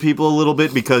weeds with people a little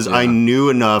bit because I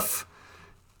knew enough,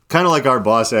 kind of like our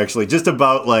boss actually, just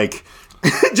about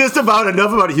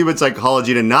enough about human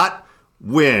psychology to not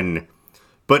win,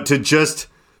 but to just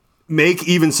make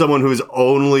even someone who's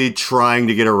only trying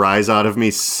to get a rise out of me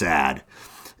sad.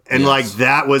 And like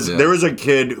that was there was a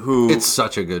kid who it's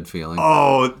such a good feeling.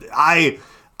 Oh,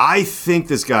 I think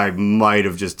this guy might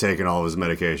have just taken all of his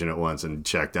medication at once and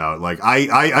checked out. Like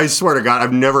I swear to God,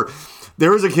 I've never.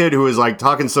 There was a kid who was like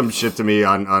talking some shit to me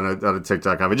on a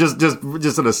TikTok comment.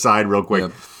 Just an aside, real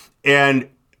quick, and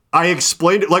I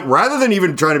explained it like rather than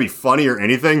even trying to be funny or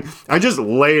anything, I just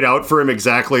laid out for him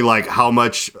exactly like how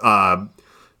much and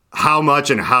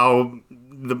how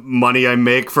the money I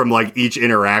make from like each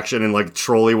interaction and like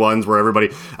trolley ones where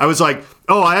everybody, I was like,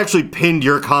 oh, I actually pinned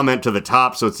your comment to the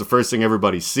top. So it's the first thing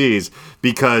everybody sees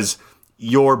because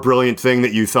your brilliant thing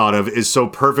that you thought of is so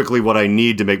perfectly what I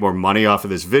need to make more money off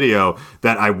of this video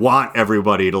that I want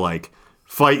everybody to like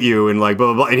fight you and like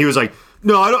blah, blah, blah. And he was like,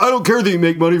 no, I don't care that you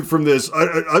make money from this.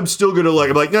 I'm still going to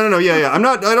like, I'm like, no. Yeah. I'm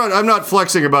not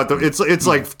flexing about the, it's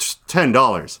like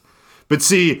 $10. But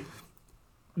see,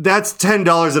 that's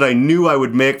 $10 that I knew I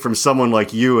would make from someone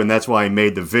like you, and that's why I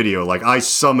made the video. Like, I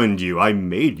summoned you. I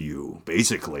made you,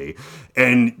 basically.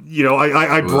 And, you know,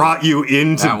 I brought you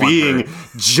into being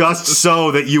just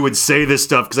so that you would say this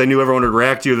stuff, because I knew everyone would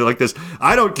react to you like this.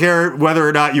 I don't care whether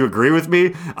or not you agree with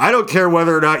me. I don't care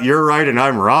whether or not you're right and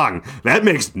I'm wrong. That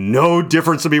makes no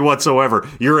difference to me whatsoever.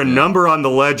 You're a number on the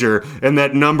ledger, and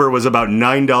that number was about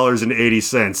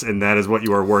 $9.80, and that is what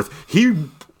you are worth. He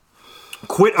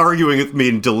quit arguing with me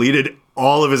and deleted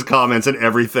all of his comments and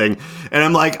everything. And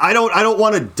I'm like, I don't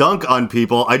want to dunk on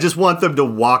people. I just want them to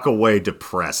walk away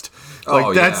depressed.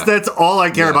 Like that's all I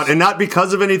care about. And not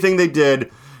because of anything they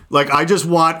did. Like I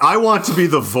want to be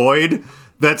the void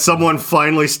that someone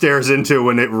finally stares into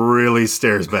when it really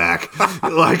stares back.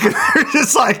 Like,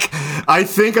 it's like, I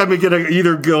think I'm gonna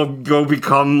either go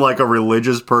become like a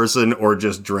religious person or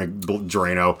just drink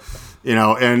Drano,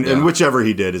 and whichever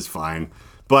he did is fine.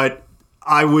 But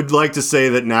I would like to say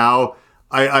that now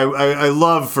I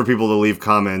love for people to leave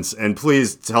comments, and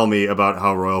please tell me about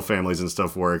how royal families and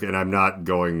stuff work, and I'm not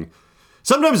going...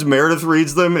 Sometimes Meredith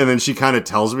reads them, and then she kind of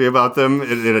tells me about them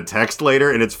in a text later,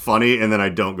 and it's funny, and then I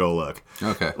don't go look.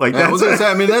 Okay. Like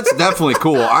that's definitely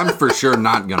cool. I'm for sure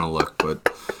not going to look,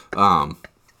 but,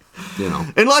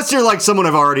 Unless you're like someone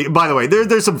I've already... By the way,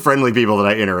 there's some friendly people that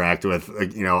I interact with,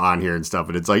 on here and stuff,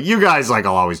 and it's like, you guys, like,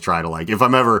 I'll always try to, like, if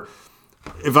I'm ever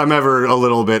a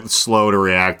little bit slow to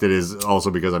react, it is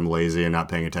also because I'm lazy and not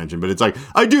paying attention, but it's like,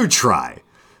 I do try.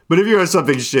 But if you have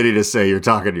something shitty to say, you're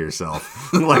talking to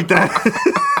yourself. Like that.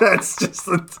 That's just,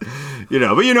 but you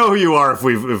know who you are if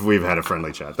we've had a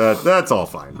friendly chat. That's all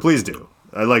fine. Please do.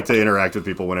 I like to interact with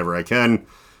people whenever I can.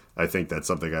 I think that's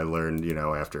something I learned,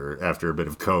 after a bit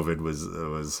of COVID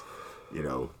was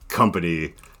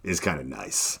company is kind of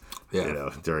nice. Yeah.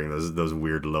 During those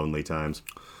weird lonely times.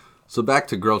 So back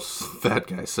to gross fat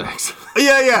guy sex.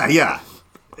 Yeah.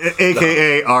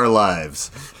 AKA our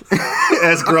lives.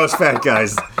 As gross fat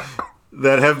guys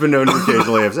that have been known to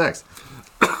occasionally have sex.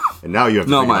 And now you have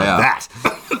to think about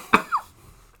that.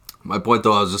 My point,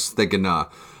 though, I was just thinking,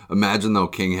 imagine, though,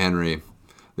 King Henry,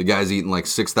 the guy's eating like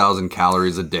 6,000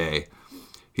 calories a day.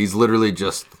 He's literally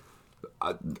just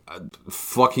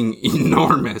fucking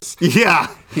enormous.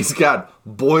 Yeah. He's got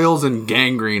boils and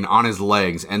gangrene on his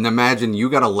legs. And imagine you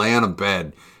got to lay on a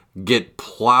bed, get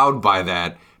plowed by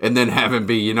that, and then have him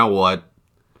be, you know what?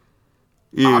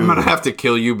 I'm going to have to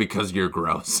kill you because you're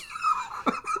gross.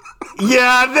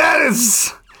 Yeah,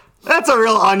 that's a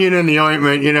real onion in the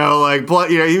ointment, he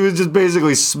was just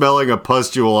basically smelling a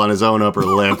pustule on his own upper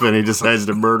lip, and he decides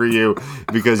to murder you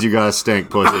because you got a stink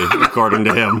pussy, according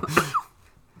to him.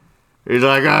 He's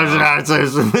like,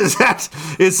 is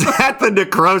that the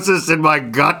necrosis in my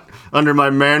gut under my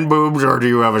man boobs, or do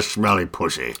you have a smelly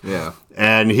pussy? Yeah.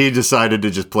 And he decided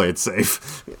to just play it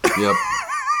safe. Yep.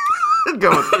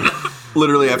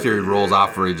 Literally after he rolls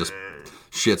off where he just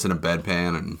shits in a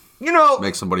bedpan and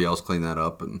makes somebody else clean that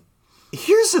up. And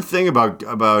here's the thing about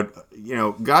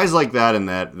guys like that in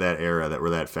that era that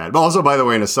were that fat. But also, by the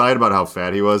way, an aside about how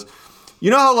fat he was,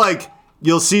 how like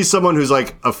you'll see someone who's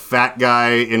like a fat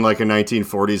guy in like a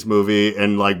 1940s movie,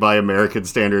 and like by American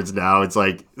standards now, it's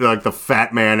like the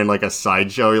fat man in like a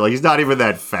sideshow. Like, he's not even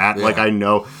that fat. Yeah. Like, I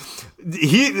know.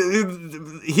 He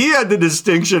had the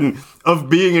distinction of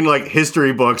being in like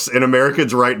history books, and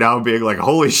Americans right now being like,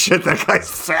 holy shit, that guy's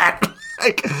fat.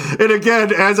 And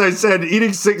again, as I said,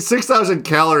 eating 6,000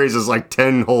 calories is like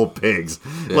 10 whole pigs.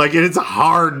 Yeah. Like, it's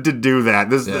hard to do that.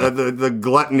 The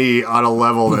gluttony on a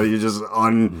level that you just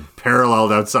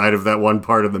unparalleled outside of that one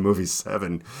part of the movie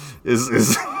Seven is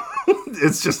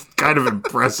it's just kind of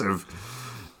impressive.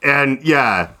 And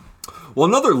yeah. Well,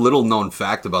 another little known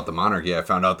fact about the monarchy I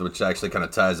found out, which actually kind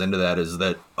of ties into that, is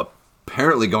that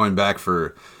apparently going back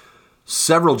for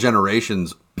several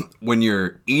generations, when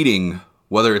you're eating,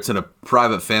 whether it's in a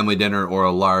private family dinner or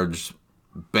a large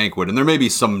banquet, and there may be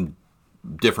some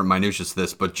different minutiae to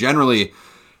this, but generally,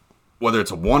 whether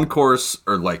it's a one course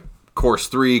or like course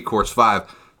 3, course 5,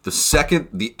 the second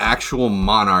the actual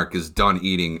monarch is done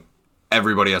eating,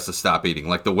 everybody has to stop eating.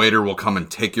 Like, the waiter will come and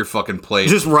take your fucking plate.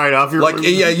 Just right off your... Like,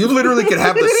 yeah, you literally could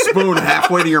have the spoon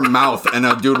halfway to your mouth, and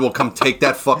a dude will come take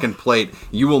that fucking plate.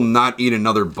 You will not eat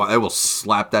another bite. I will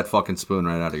slap that fucking spoon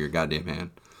right out of your goddamn hand.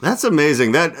 That's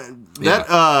amazing. But that's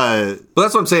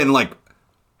what I'm saying, like,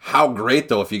 how great,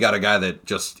 though, if you got a guy that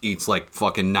just eats, like,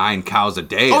 fucking 9 cows a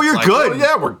day. Oh, you're like, good. Oh,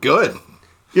 yeah, we're good.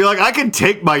 You're like, I can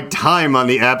take my time on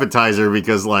the appetizer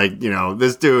because, like,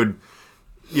 this dude,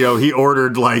 he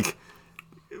ordered, like,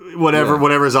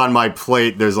 whatever's on my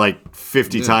plate, there's like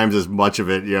 50 times as much of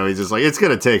it. He's just like, it's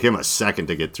going to take him a second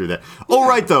to get through that. Oh,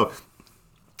 right, though.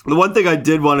 The one thing I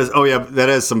did want is, that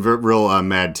has some real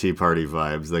Mad Tea Party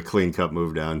vibes, the clean cup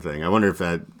move down thing. I wonder if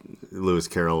that Lewis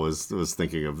Carroll was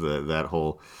thinking of that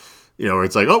whole, where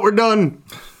it's like, oh, we're done,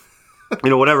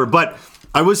 whatever. But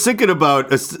I was thinking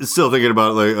about, still thinking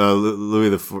about like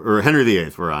or Henry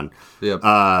VIII. We're on, yep.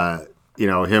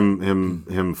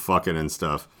 Him fucking and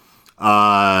stuff.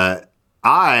 Well,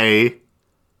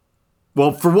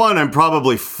 for one, I'm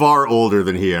probably far older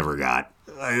than he ever got.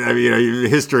 I mean,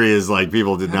 history is like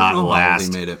people did not last.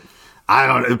 He made it. I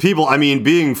don't know. People, I mean,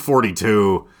 being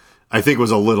 42, I think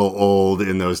was a little old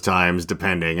in those times,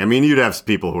 depending. I mean, you'd have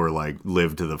people who are like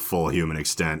live to the full human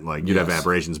extent. Like you'd have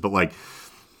aberrations, but like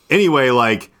anyway,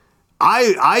 like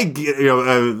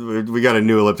we got a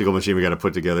new elliptical machine we got to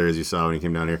put together, as you saw when you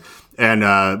came down here. And,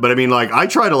 but I mean, like, I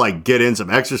try to, like, get in some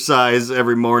exercise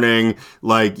every morning.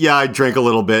 Like, yeah, I drink a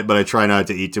little bit, but I try not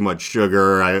to eat too much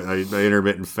sugar. I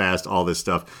intermittent fast, all this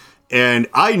stuff. And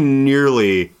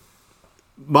my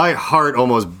heart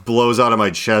almost blows out of my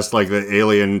chest like the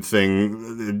alien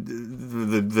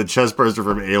thing, the chest burster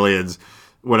from Aliens,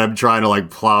 when I'm trying to, like,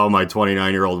 plow my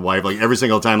 29-year-old wife, like, every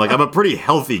single time. Like, I'm a pretty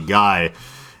healthy guy.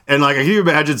 And, like, can you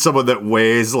imagine someone that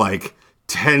weighs, like,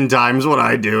 10 times what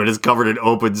I do and is covered in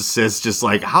open cysts, just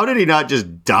like, how did he not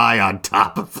just die on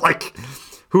top of, like,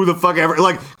 who the fuck ever,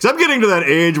 like, because I'm getting to that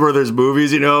age where there's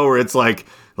movies, you know, where it's like,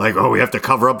 oh, we have to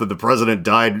cover up that the president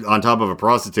died on top of a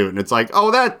prostitute, and it's like,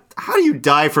 oh, how do you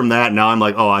die from that? Now I'm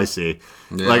like, oh, I see.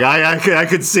 Yeah. Like, I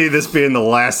could see this being the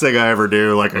last thing I ever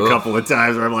do, like, a couple of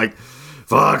times where I'm like,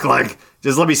 fuck, like,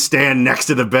 just let me stand next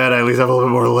to the bed, I at least have a little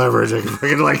bit more leverage. I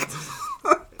can, like,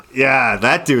 yeah,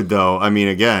 that dude, though, I mean,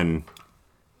 again,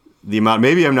 the amount,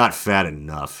 maybe I'm not fat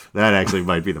enough. That actually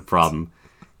might be the problem.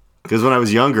 Because when I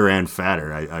was younger and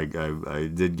fatter, I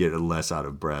did get less out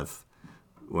of breath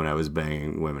when I was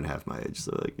banging women half my age.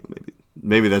 So like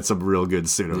maybe that's some real good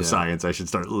pseudoscience I should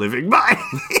start living by.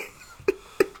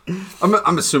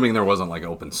 I'm assuming there wasn't like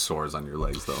open sores on your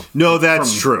legs though. No,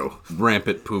 that's true.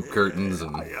 Rampant poop curtains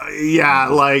and yeah,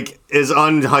 like as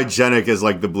unhygienic as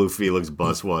like the Blue Felix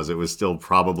bus was, it was still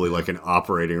probably like an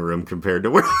operating room compared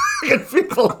to where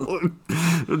people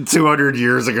 200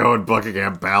 years ago in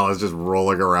Buckingham Palace just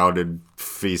rolling around in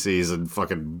feces and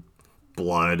fucking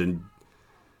blood and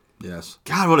yes.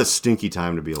 God, what a stinky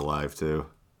time to be alive too.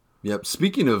 Yep.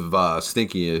 Speaking of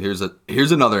stinky,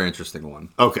 here's another interesting one.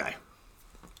 Okay.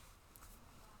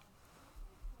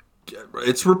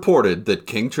 It's reported that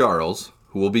King Charles,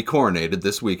 who will be coronated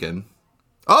this weekend.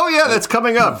 Oh yeah, that's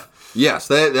coming up. Yes,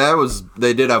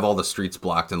 they did have all the streets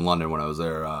blocked in London when I was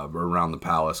there around the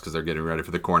palace because they're getting ready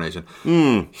for the coronation.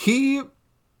 He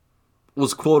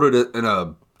was quoted in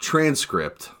a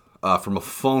transcript from a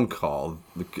phone call,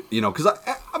 you know, because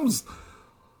I was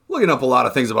looking up a lot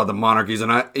of things about the monarchies,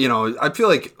 and I feel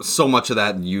like so much of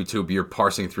that in YouTube, you're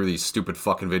parsing through these stupid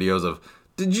fucking videos of,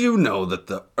 did you know that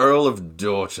the Earl of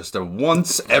Dorchester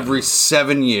once every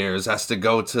 7 years has to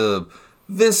go to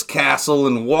this castle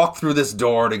and walk through this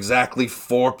door at exactly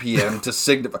 4 p.m. to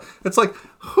signify? It's like,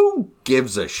 who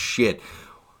gives a shit?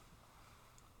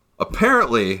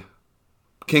 Apparently,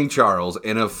 King Charles,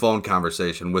 in a phone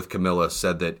conversation with Camilla,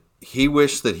 said that he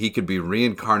wished that he could be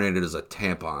reincarnated as a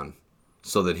tampon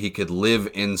so that he could live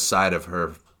inside of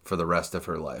her for the rest of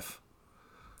her life.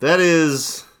 That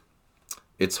is...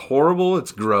 It's horrible,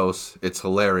 it's gross, it's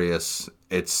hilarious,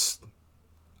 it's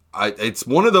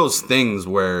one of those things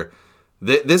where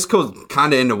this goes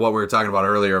kind of into what we were talking about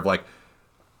earlier of like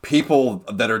people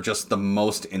that are just the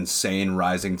most insane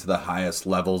rising to the highest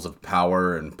levels of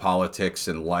power and politics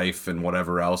and life and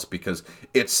whatever else, because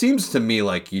it seems to me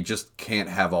like you just can't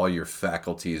have all your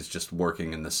faculties just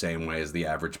working in the same way as the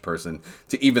average person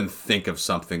to even think of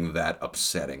something that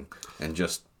upsetting and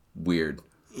just weird.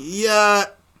 Yeah.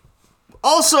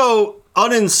 Also,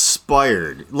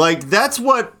 uninspired. Like, that's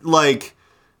what, like,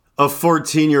 a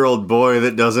 14-year-old boy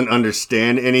that doesn't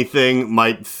understand anything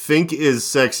might think is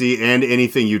sexy and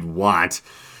anything you'd want.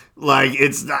 Like,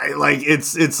 it's like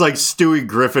Stewie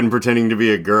Griffin pretending to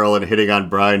be a girl and hitting on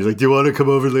Brian. He's like, do you want to come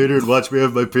over later and watch me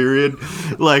have my period?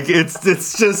 Like,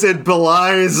 it's just, it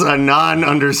belies a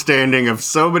non-understanding of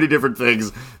so many different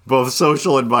things, both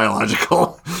social and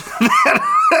biological.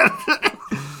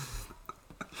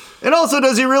 And also,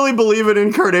 does he really believe in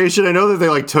incarnation? I know that they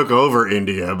like took over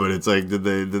India, but it's like, did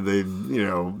they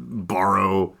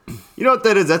borrow? You know what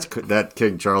that is? That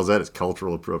King Charles. That is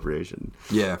cultural appropriation.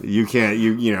 Yeah, you can't.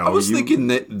 You know. I was thinking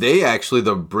that they actually,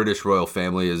 the British royal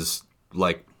family is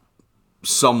like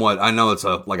somewhat. I know it's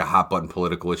a hot button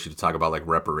political issue to talk about like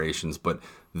reparations, but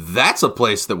that's a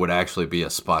place that would actually be a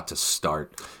spot to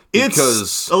start.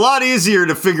 It's a lot easier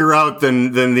to figure out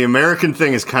than the American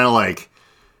thing is kind of like.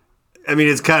 I mean,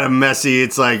 it's kind of messy.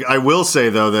 It's like, I will say,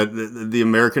 though, that the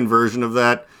American version of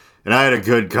that, and I had a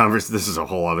good conversation. This is a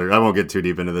whole other, I won't get too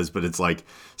deep into this, but it's like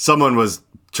someone was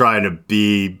trying to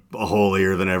be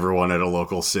holier than everyone at a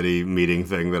local city meeting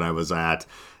thing that I was at.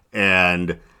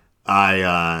 And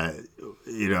it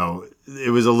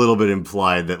was a little bit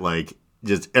implied that, like,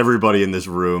 just everybody in this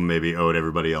room maybe owed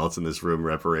everybody else in this room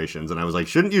reparations. And I was like,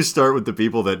 shouldn't you start with the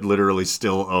people that literally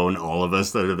still own all of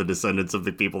us, that are the descendants of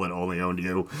the people that only owned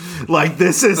you? Like,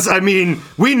 this is, I mean,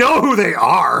 we know who they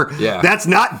are. Yeah. That's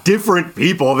not different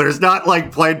people. There's not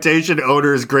like plantation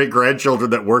owners,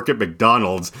 great-grandchildren that work at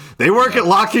McDonald's. They work at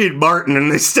Lockheed Martin,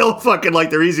 and they still fucking,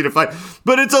 like, they're easy to find.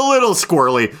 But it's a little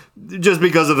squirrely just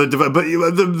because of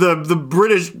the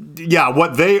British,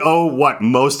 what they owe,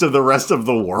 most of the rest of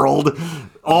the world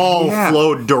all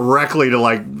flowed directly to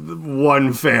like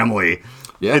one family.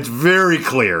 Yeah. It's very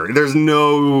clear. There's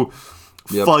no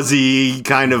fuzzy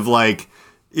kind of like,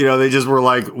 they just were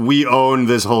like, we own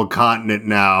this whole continent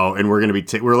now, and we're going to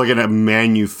be we're looking at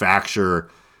manufacture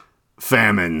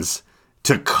famines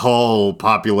to cull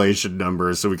population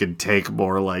numbers so we can take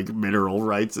more like mineral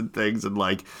rights and things. And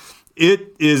like,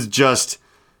 it is just,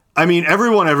 I mean,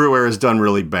 everyone everywhere has done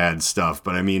really bad stuff,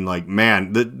 but I mean, like,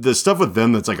 man, the stuff with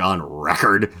them that's like on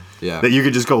record that you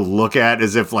could just go look at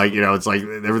as if like, it's like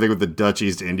everything with the Dutch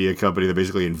East India Company that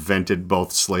basically invented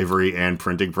both slavery and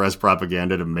printing press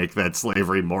propaganda to make that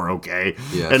slavery more okay.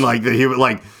 Yes. And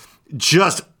like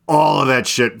just all of that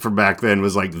shit from back then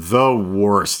was like the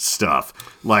worst stuff.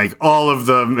 Like all of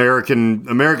the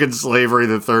American slavery,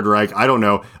 the Third Reich, I don't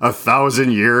know,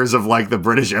 1,000 years of like the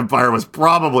British Empire was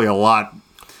probably a lot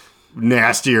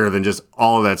nastier than just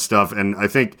all of that stuff. And I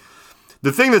think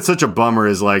the thing that's such a bummer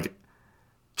is like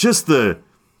just the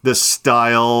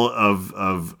style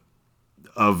of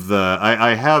the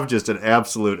I have just an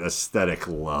absolute aesthetic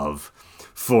love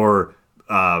for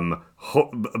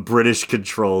British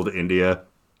controlled India.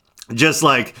 Just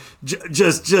like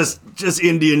just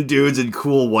Indian dudes in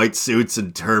cool white suits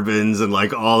and turbans and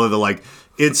like all of the like,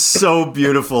 it's so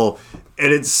beautiful.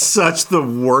 And it's such the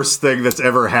worst thing that's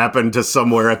ever happened to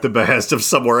somewhere at the behest of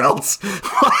somewhere else.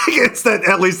 Like, it's that,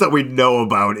 at least that we know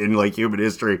about in like human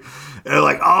history. And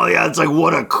like, oh yeah, it's like,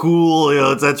 what a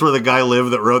cool, that's where the guy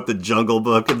lived that wrote the Jungle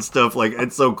Book and stuff. Like,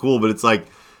 it's so cool, but it's like,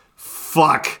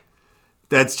 fuck.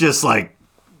 That's just like,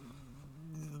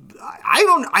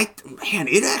 man,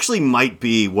 it actually might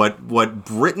be what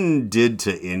Britain did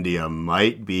to India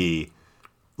might be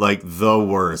like the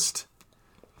worst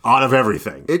out of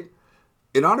everything.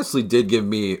 It honestly did give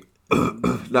me,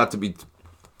 not to be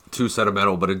too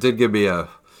sentimental, but it did give me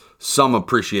some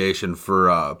appreciation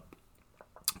for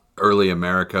early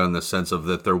America in the sense of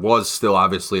that there was still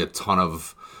obviously a ton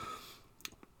of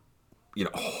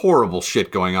horrible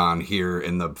shit going on here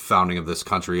in the founding of this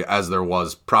country, as there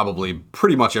was probably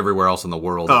pretty much everywhere else in the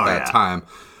world at that time.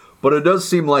 But it does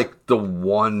seem like the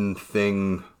one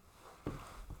thing,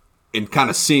 in kind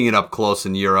of seeing it up close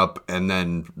in Europe and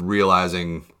then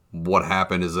realizing what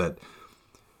happened, is that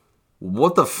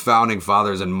what the founding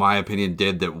fathers, in my opinion,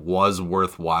 did that was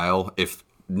worthwhile, if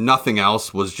nothing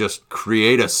else, was just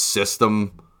create a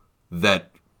system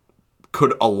that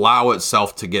could allow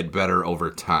itself to get better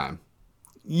over time.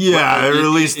 Yeah, or at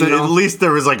least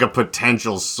there was like a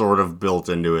potential sort of built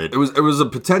into it. It was a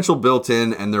potential built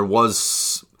in, and there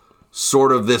was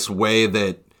sort of this way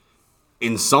that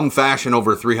in some fashion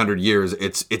over 300 years,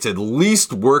 it's at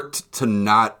least worked to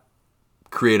not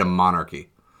create a monarchy.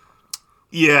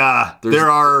 Yeah,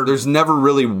 there's never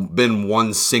really been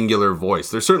one singular voice.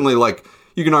 There's certainly like,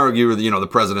 you can argue, the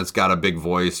president's got a big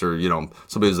voice, or,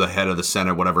 somebody's the head of the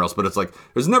Senate, whatever else, but it's like,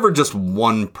 there's never just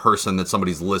one person that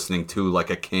somebody's listening to, like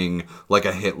a king, like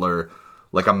a Hitler,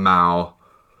 like a Mao,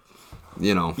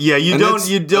 Yeah,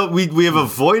 we have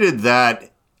avoided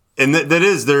that, and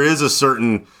there is a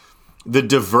certain, the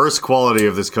diverse quality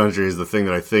of this country is the thing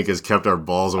that I think has kept our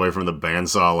balls away from the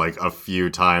bandsaw like a few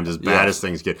times, as bad as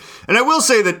things get. And I will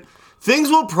say that things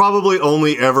will probably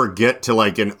only ever get to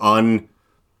like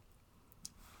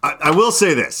I will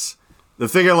say this. The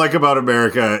thing I like about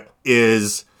America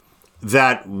is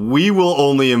that we will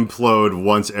only implode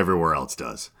once everywhere else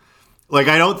does. Like,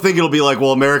 I don't think it'll be like,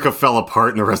 well, America fell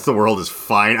apart and the rest of the world is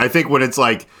fine. I think when it's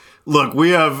like, look, we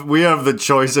have the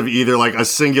choice of either like a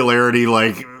singularity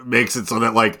like makes it so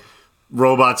that like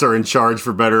robots are in charge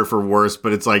for better or for worse,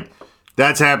 but it's like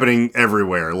that's happening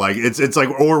everywhere. Like it's like,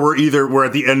 or we're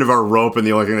at the end of our rope and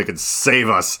the only thing that can save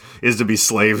us is to be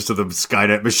slaves to the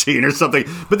Skynet machine or something.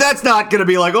 But that's not going to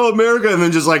be like, oh, America, and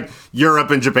then just like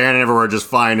Europe and Japan and everywhere just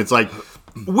fine. It's like,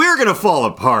 we're going to fall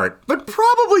apart, but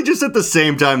probably just at the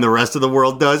same time the rest of the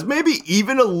world does, maybe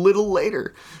even a little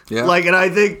later. Yeah. Like, and I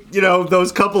think,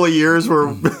 those couple of years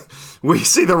where we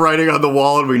see the writing on the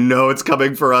wall and we know it's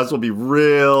coming for us will be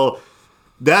real.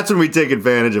 That's when we take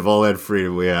advantage of all that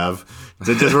freedom we have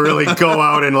to just really go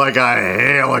out in like a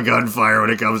hail of gunfire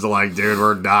when it comes to like, dude,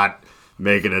 we're not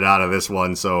making it out of this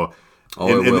one. So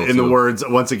In the words,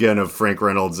 once again, of Frank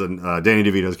Reynolds and Danny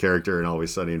DeVito's character in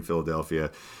Always Sunny in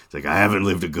Philadelphia. It's like, I haven't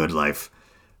lived a good life.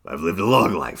 I've lived a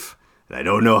long life. And I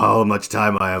don't know how much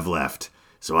time I have left.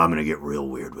 So I'm going to get real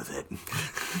weird with it.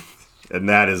 And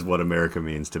that is what America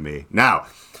means to me. Now,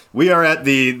 we are at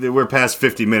we're past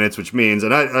 50 minutes, which means,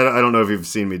 and I don't know if you've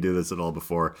seen me do this at all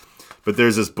before, but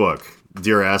there's this book,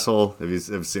 Dear Asshole. Have you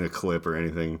ever seen a clip or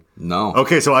anything? No.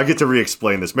 Okay, so I get to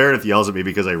re-explain this. Meredith yells at me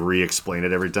because I re-explain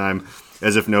it every time,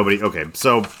 as if nobody... Okay,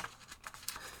 so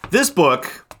this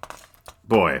book,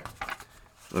 boy,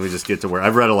 let me just get to where...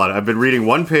 I've read a lot. I've been reading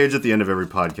one page at the end of every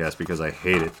podcast because I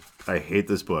hate it. I hate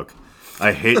this book.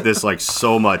 I hate this, like,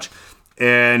 so much.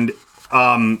 And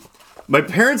my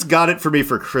parents got it for me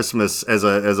for Christmas as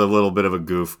a little bit of a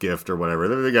goof gift or whatever.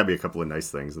 They got me a couple of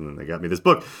nice things, and then they got me this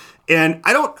book. And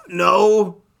I don't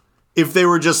know if they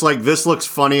were just like, this looks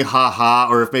funny, ha,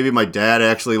 or if maybe my dad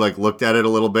actually like looked at it a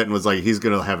little bit and was like, he's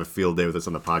going to have a field day with this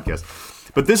on the podcast.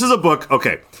 But this is a book.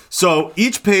 Okay, so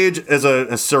each page is a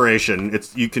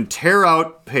serration. You can tear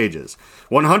out pages.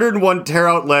 101 tear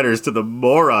out letters to the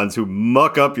morons who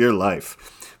muck up your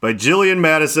life. By Jillian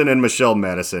Madison and Michelle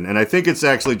Madison. And I think it's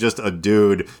actually just a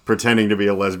dude pretending to be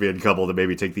a lesbian couple to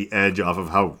maybe take the edge off of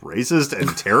how racist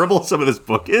and terrible some of this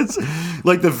book is.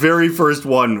 Like, the very first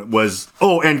one was,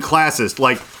 and classist.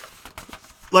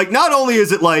 Like not only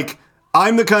is it like,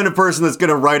 I'm the kind of person that's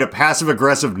going to write a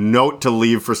passive-aggressive note to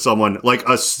leave for someone, like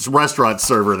a restaurant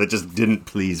server that just didn't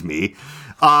please me.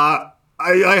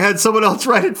 I had someone else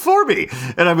write it for me,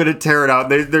 and I'm going to tear it out.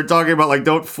 They're talking about, like,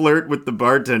 don't flirt with the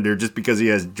bartender just because he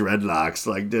has dreadlocks,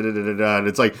 like, da-da-da-da-da. And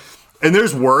it's like, and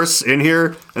there's worse in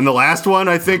here. And the last one,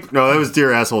 I think, no, that was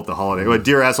Dear Asshole at the Holiday. What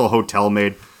Dear Asshole Hotel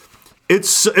Maid.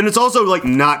 It's also, like,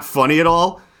 not funny at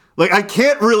all. Like, I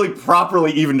can't really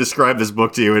properly even describe this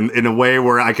book to you in a way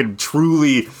where I can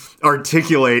truly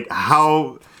articulate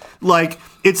how, like...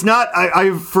 It's not,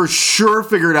 I for sure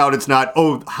figured out it's not,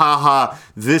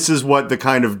 this is what the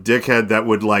kind of dickhead that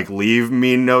would, like, leave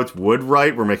mean notes would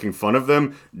write. We're making fun of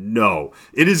them. No.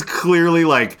 It is clearly,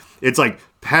 like, it's, like,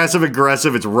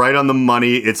 passive-aggressive. It's right on the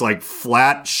money. It's, like,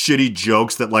 flat, shitty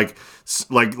jokes that, like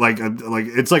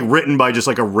it's, like, written by just,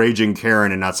 like, a raging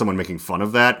Karen and not someone making fun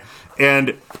of that.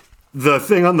 And the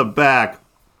thing on the back...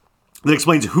 that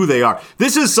explains who they are.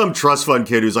 This is some trust fund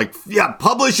kid who's like, yeah,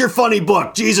 publish your funny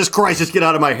book. Jesus Christ, just get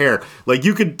out of my hair. Like,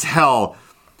 you could tell,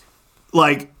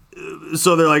 like,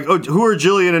 so they're like, who are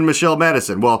Jillian and Michelle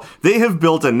Madison? Well, they have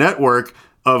built a network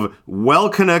of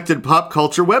well-connected pop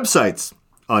culture websites,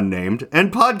 unnamed,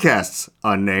 and podcasts,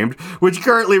 unnamed, which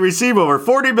currently receive over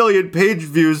 40 million page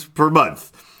views per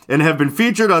month and have been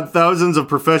featured on thousands of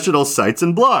professional sites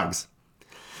and blogs.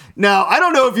 Now, I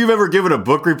don't know if you've ever given a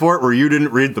book report where you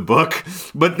didn't read the book,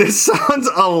 but this sounds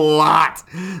a lot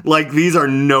like these are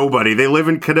nobody. They live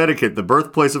in Connecticut, the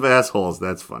birthplace of assholes.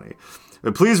 That's funny.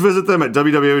 Please visit them at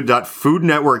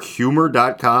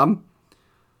www.foodnetworkhumor.com.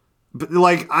 But,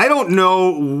 like, I don't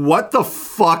know what the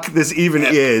fuck this even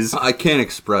is. I can't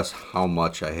express how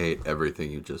much I hate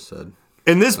everything you just said.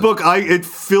 In this book, it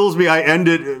fills me. I end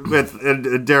it with,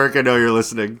 and Derek, I know you're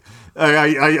listening.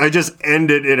 I just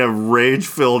end it in a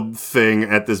rage-filled thing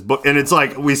at this book. And it's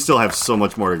like, we still have so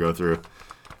much more to go through.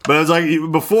 But it's like,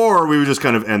 before, we would just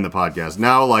kind of end the podcast.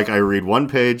 Now, like, I read one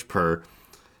page per,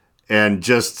 and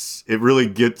just, it really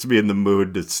gets me in the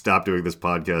mood to stop doing this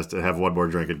podcast and have one more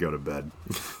drink and go to bed.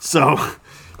 So,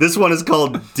 this one is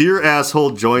called Dear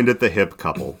Asshole Joined at the Hip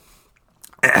Couple.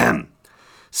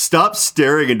 Stop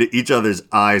staring into each other's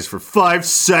eyes for 5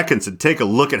 seconds and take a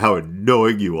look at how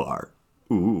annoying you are.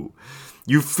 Ooh.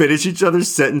 You finish each other's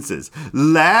sentences,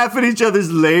 laugh at each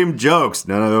other's lame jokes,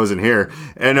 none of those in here,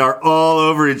 and are all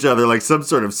over each other like some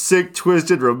sort of sick,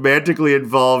 twisted, romantically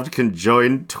involved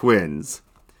conjoined twins.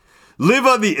 Live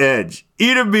on the edge,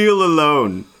 eat a meal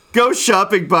alone, go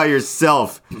shopping by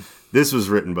yourself. This was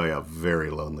written by a very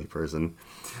lonely person.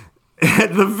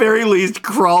 At the very least,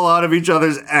 crawl out of each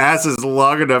other's asses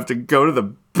long enough to go to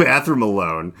the bathroom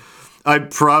alone. I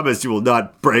promise you will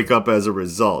not break up as a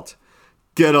result.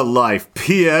 Get a life.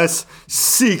 P.S.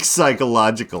 Seek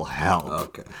psychological help.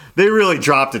 Okay. They really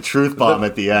dropped a truth bomb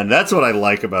at the end. That's what I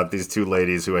like about these two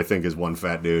ladies, who I think is one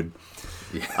fat dude.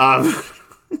 Yeah.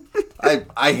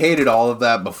 I hated all of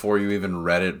that before you even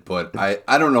read it, but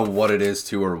I don't know what it is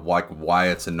to or why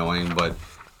it's annoying, but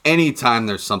anytime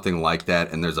there's something like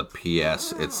that and there's a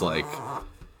P.S., it's like,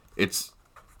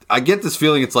 I get this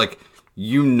feeling it's like,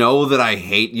 you know that I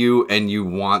hate you and you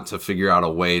want to figure out a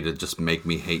way to just make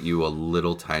me hate you a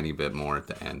little tiny bit more at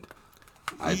the end.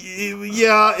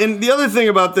 Yeah, and the other thing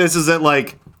about this is that,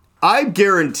 like, I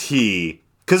guarantee,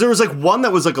 because there was, like, one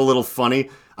that was, like, a little funny.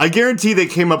 I guarantee they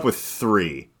came up with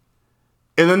 3.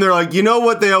 And then they're like, you know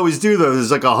what they always do, though?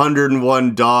 There's like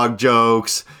 101 dog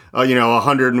jokes,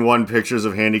 101 pictures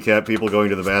of handicapped people going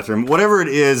to the bathroom. Whatever it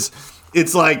is,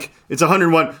 it's like, it's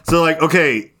 101. So like,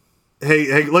 okay,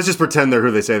 hey, let's just pretend they're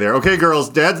who they say they are. Okay, girls,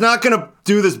 Dad's not going to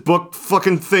do this book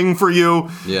fucking thing for you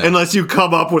unless you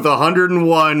come up with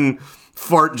 101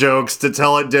 fart jokes to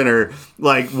tell at dinner.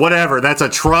 Like, whatever. That's a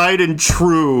tried and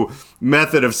true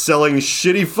method of selling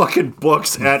shitty fucking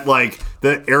books at, like,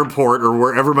 the airport or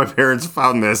wherever my parents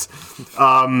found this.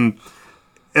 And,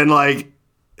 like,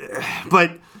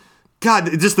 but,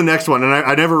 God, just the next one. And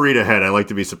I never read ahead. I like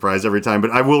to be surprised every time. But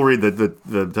I will read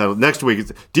the title. Next week,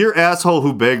 it's Dear Asshole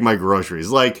Who Bagged My Groceries.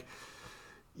 Like,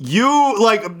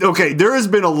 okay, there has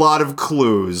been a lot of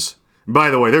clues.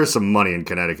 By the way, there's some money in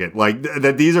Connecticut. Like,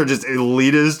 that these are just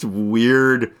elitist,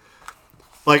 weird...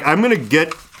 Like, I'm going to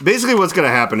get... Basically, what's going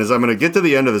to happen is I'm going to get to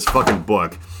the end of this fucking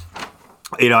book.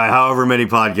 However many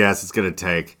podcasts it's going to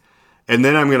take. And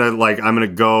then I'm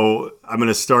going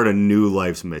to start a new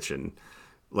life's mission.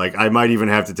 Like, I might even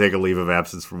have to take a leave of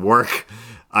absence from work.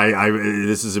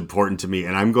 This is important to me.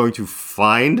 And I'm going to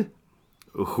find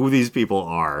who these people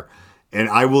are. And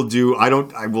I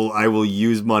will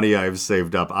use money I've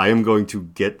saved up. I am going to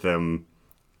get them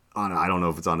on, I don't know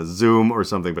if it's on a Zoom or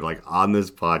something, but like on this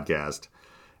podcast.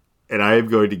 And I am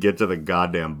going to get to the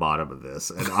goddamn bottom of this.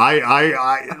 And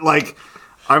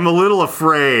I'm a little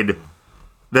afraid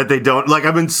that they don't, like,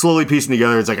 I've been slowly piecing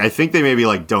together. It's like, I think they maybe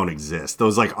like don't exist.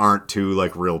 Those like aren't two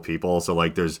like real people. So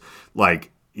like, there's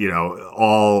like,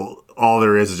 all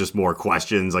there is just more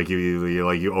questions. Like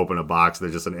you open a box,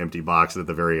 there's just an empty box. And at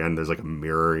the very end, there's like a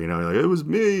mirror. Like, it was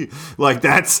me. Like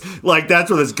that's where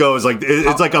this goes. Like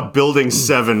it's like a Building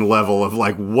 7 level of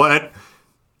like what.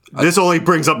 This only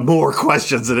brings up more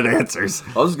questions than it answers.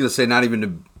 I was gonna say not even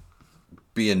to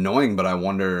be annoying, but I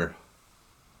wonder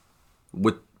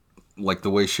with like the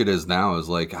way shit is now is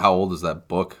like how old is that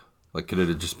book? Like could it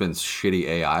have just been shitty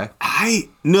AI?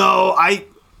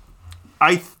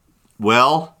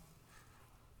 Well,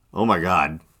 oh my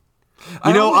God.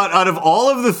 Out of all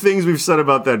of the things we've said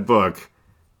about that book,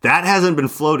 that hasn't been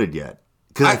floated yet.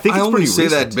 Because I think it's pretty recent. I only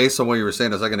say that based on what you were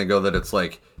saying a second ago, that it's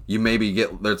like, you maybe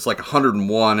get, there's like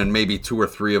 101 and maybe 2 or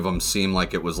 3 of them seem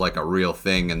like it was like a real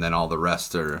thing and then all the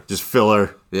rest are... just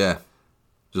filler. Yeah.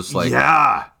 Just like...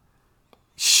 yeah.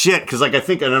 Shit, because like I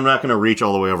think, and I'm not going to reach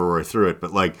all the way over through it,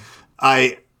 but like,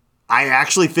 I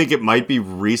actually think it might be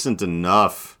recent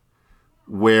enough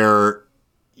where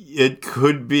it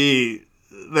could be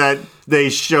that they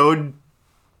showed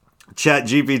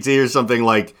ChatGPT or something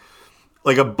like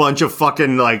a bunch of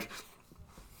fucking like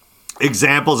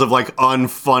examples of like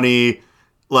unfunny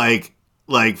like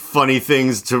funny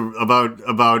things to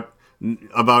about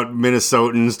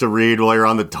Minnesotans to read while you're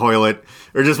on the toilet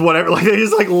or just whatever. Like they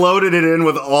just like loaded it in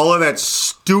with all of that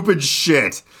stupid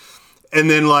shit, and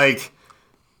then like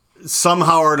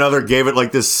somehow or another gave it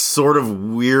like this sort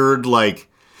of weird like.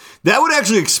 That would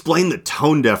actually explain the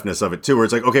tone deafness of it, too, where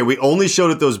it's like, okay, we only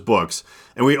showed it those books,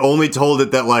 and we only told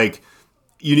it that, like,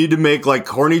 you need to make, like,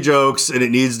 corny jokes, and it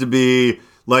needs to be,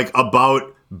 like,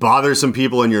 about bothersome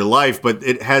people in your life, but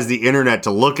it has the internet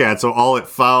to look at, so all it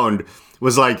found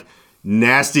was, like,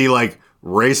 nasty, like,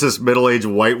 racist middle-aged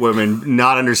white women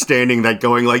not understanding that,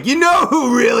 going, like, you know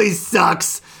who really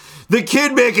sucks? The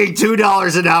kid making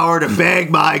 $2 an hour to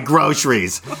bag my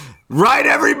groceries. Right,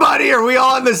 everybody? Are we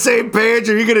all on the same page?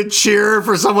 Are you going to cheer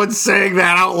for someone saying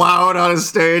that out loud on a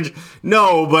stage?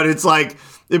 No, but it's like,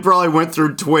 it probably went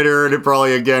through Twitter, and it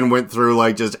probably, again, went through,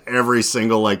 like, just every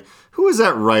single, like, who is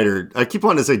that writer? I keep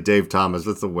wanting to say Dave Thomas.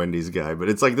 That's the Wendy's guy. But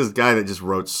it's like this guy that just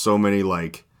wrote so many,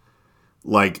 like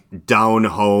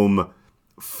down-home,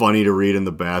 funny to read in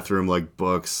the bathroom, like,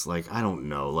 books. Like, I don't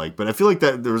know. Like, but I feel like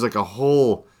that there was, like, a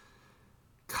whole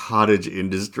cottage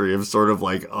industry of sort of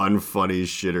like unfunny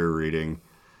shitter reading.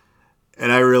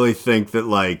 And I really think that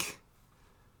like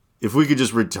if we could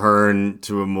just return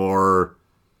to a more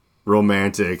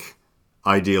romantic,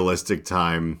 idealistic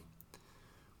time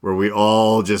where we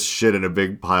all just shit in a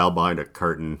big pile behind a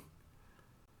curtain,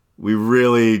 we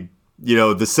really,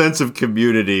 the sense of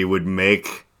community would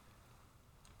make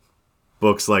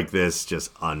books like this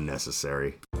just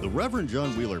unnecessary. The Reverend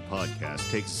John Wheeler podcast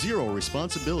takes zero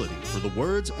responsibility for the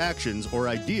words, actions, or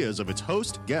ideas of its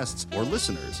host, guests, or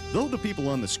listeners. Though the people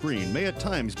on the screen may at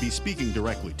times be speaking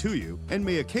directly to you and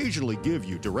may occasionally give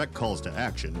you direct calls to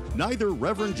action, neither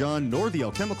Reverend John nor the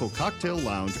Alchemical Cocktail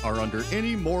Lounge are under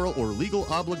any moral or legal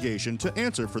obligation to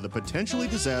answer for the potentially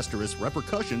disastrous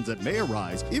repercussions that may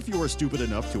arise if you are stupid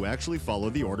enough to actually follow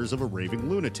the orders of a raving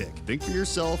lunatic. Think for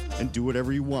yourself and do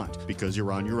whatever you want, because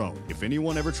you're on your own. If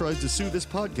anyone ever tries to sue this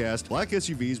podcast podcast, black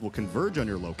SUVs will converge on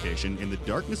your location in the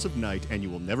darkness of night and you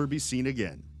will never be seen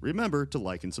again. Remember to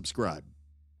like and subscribe.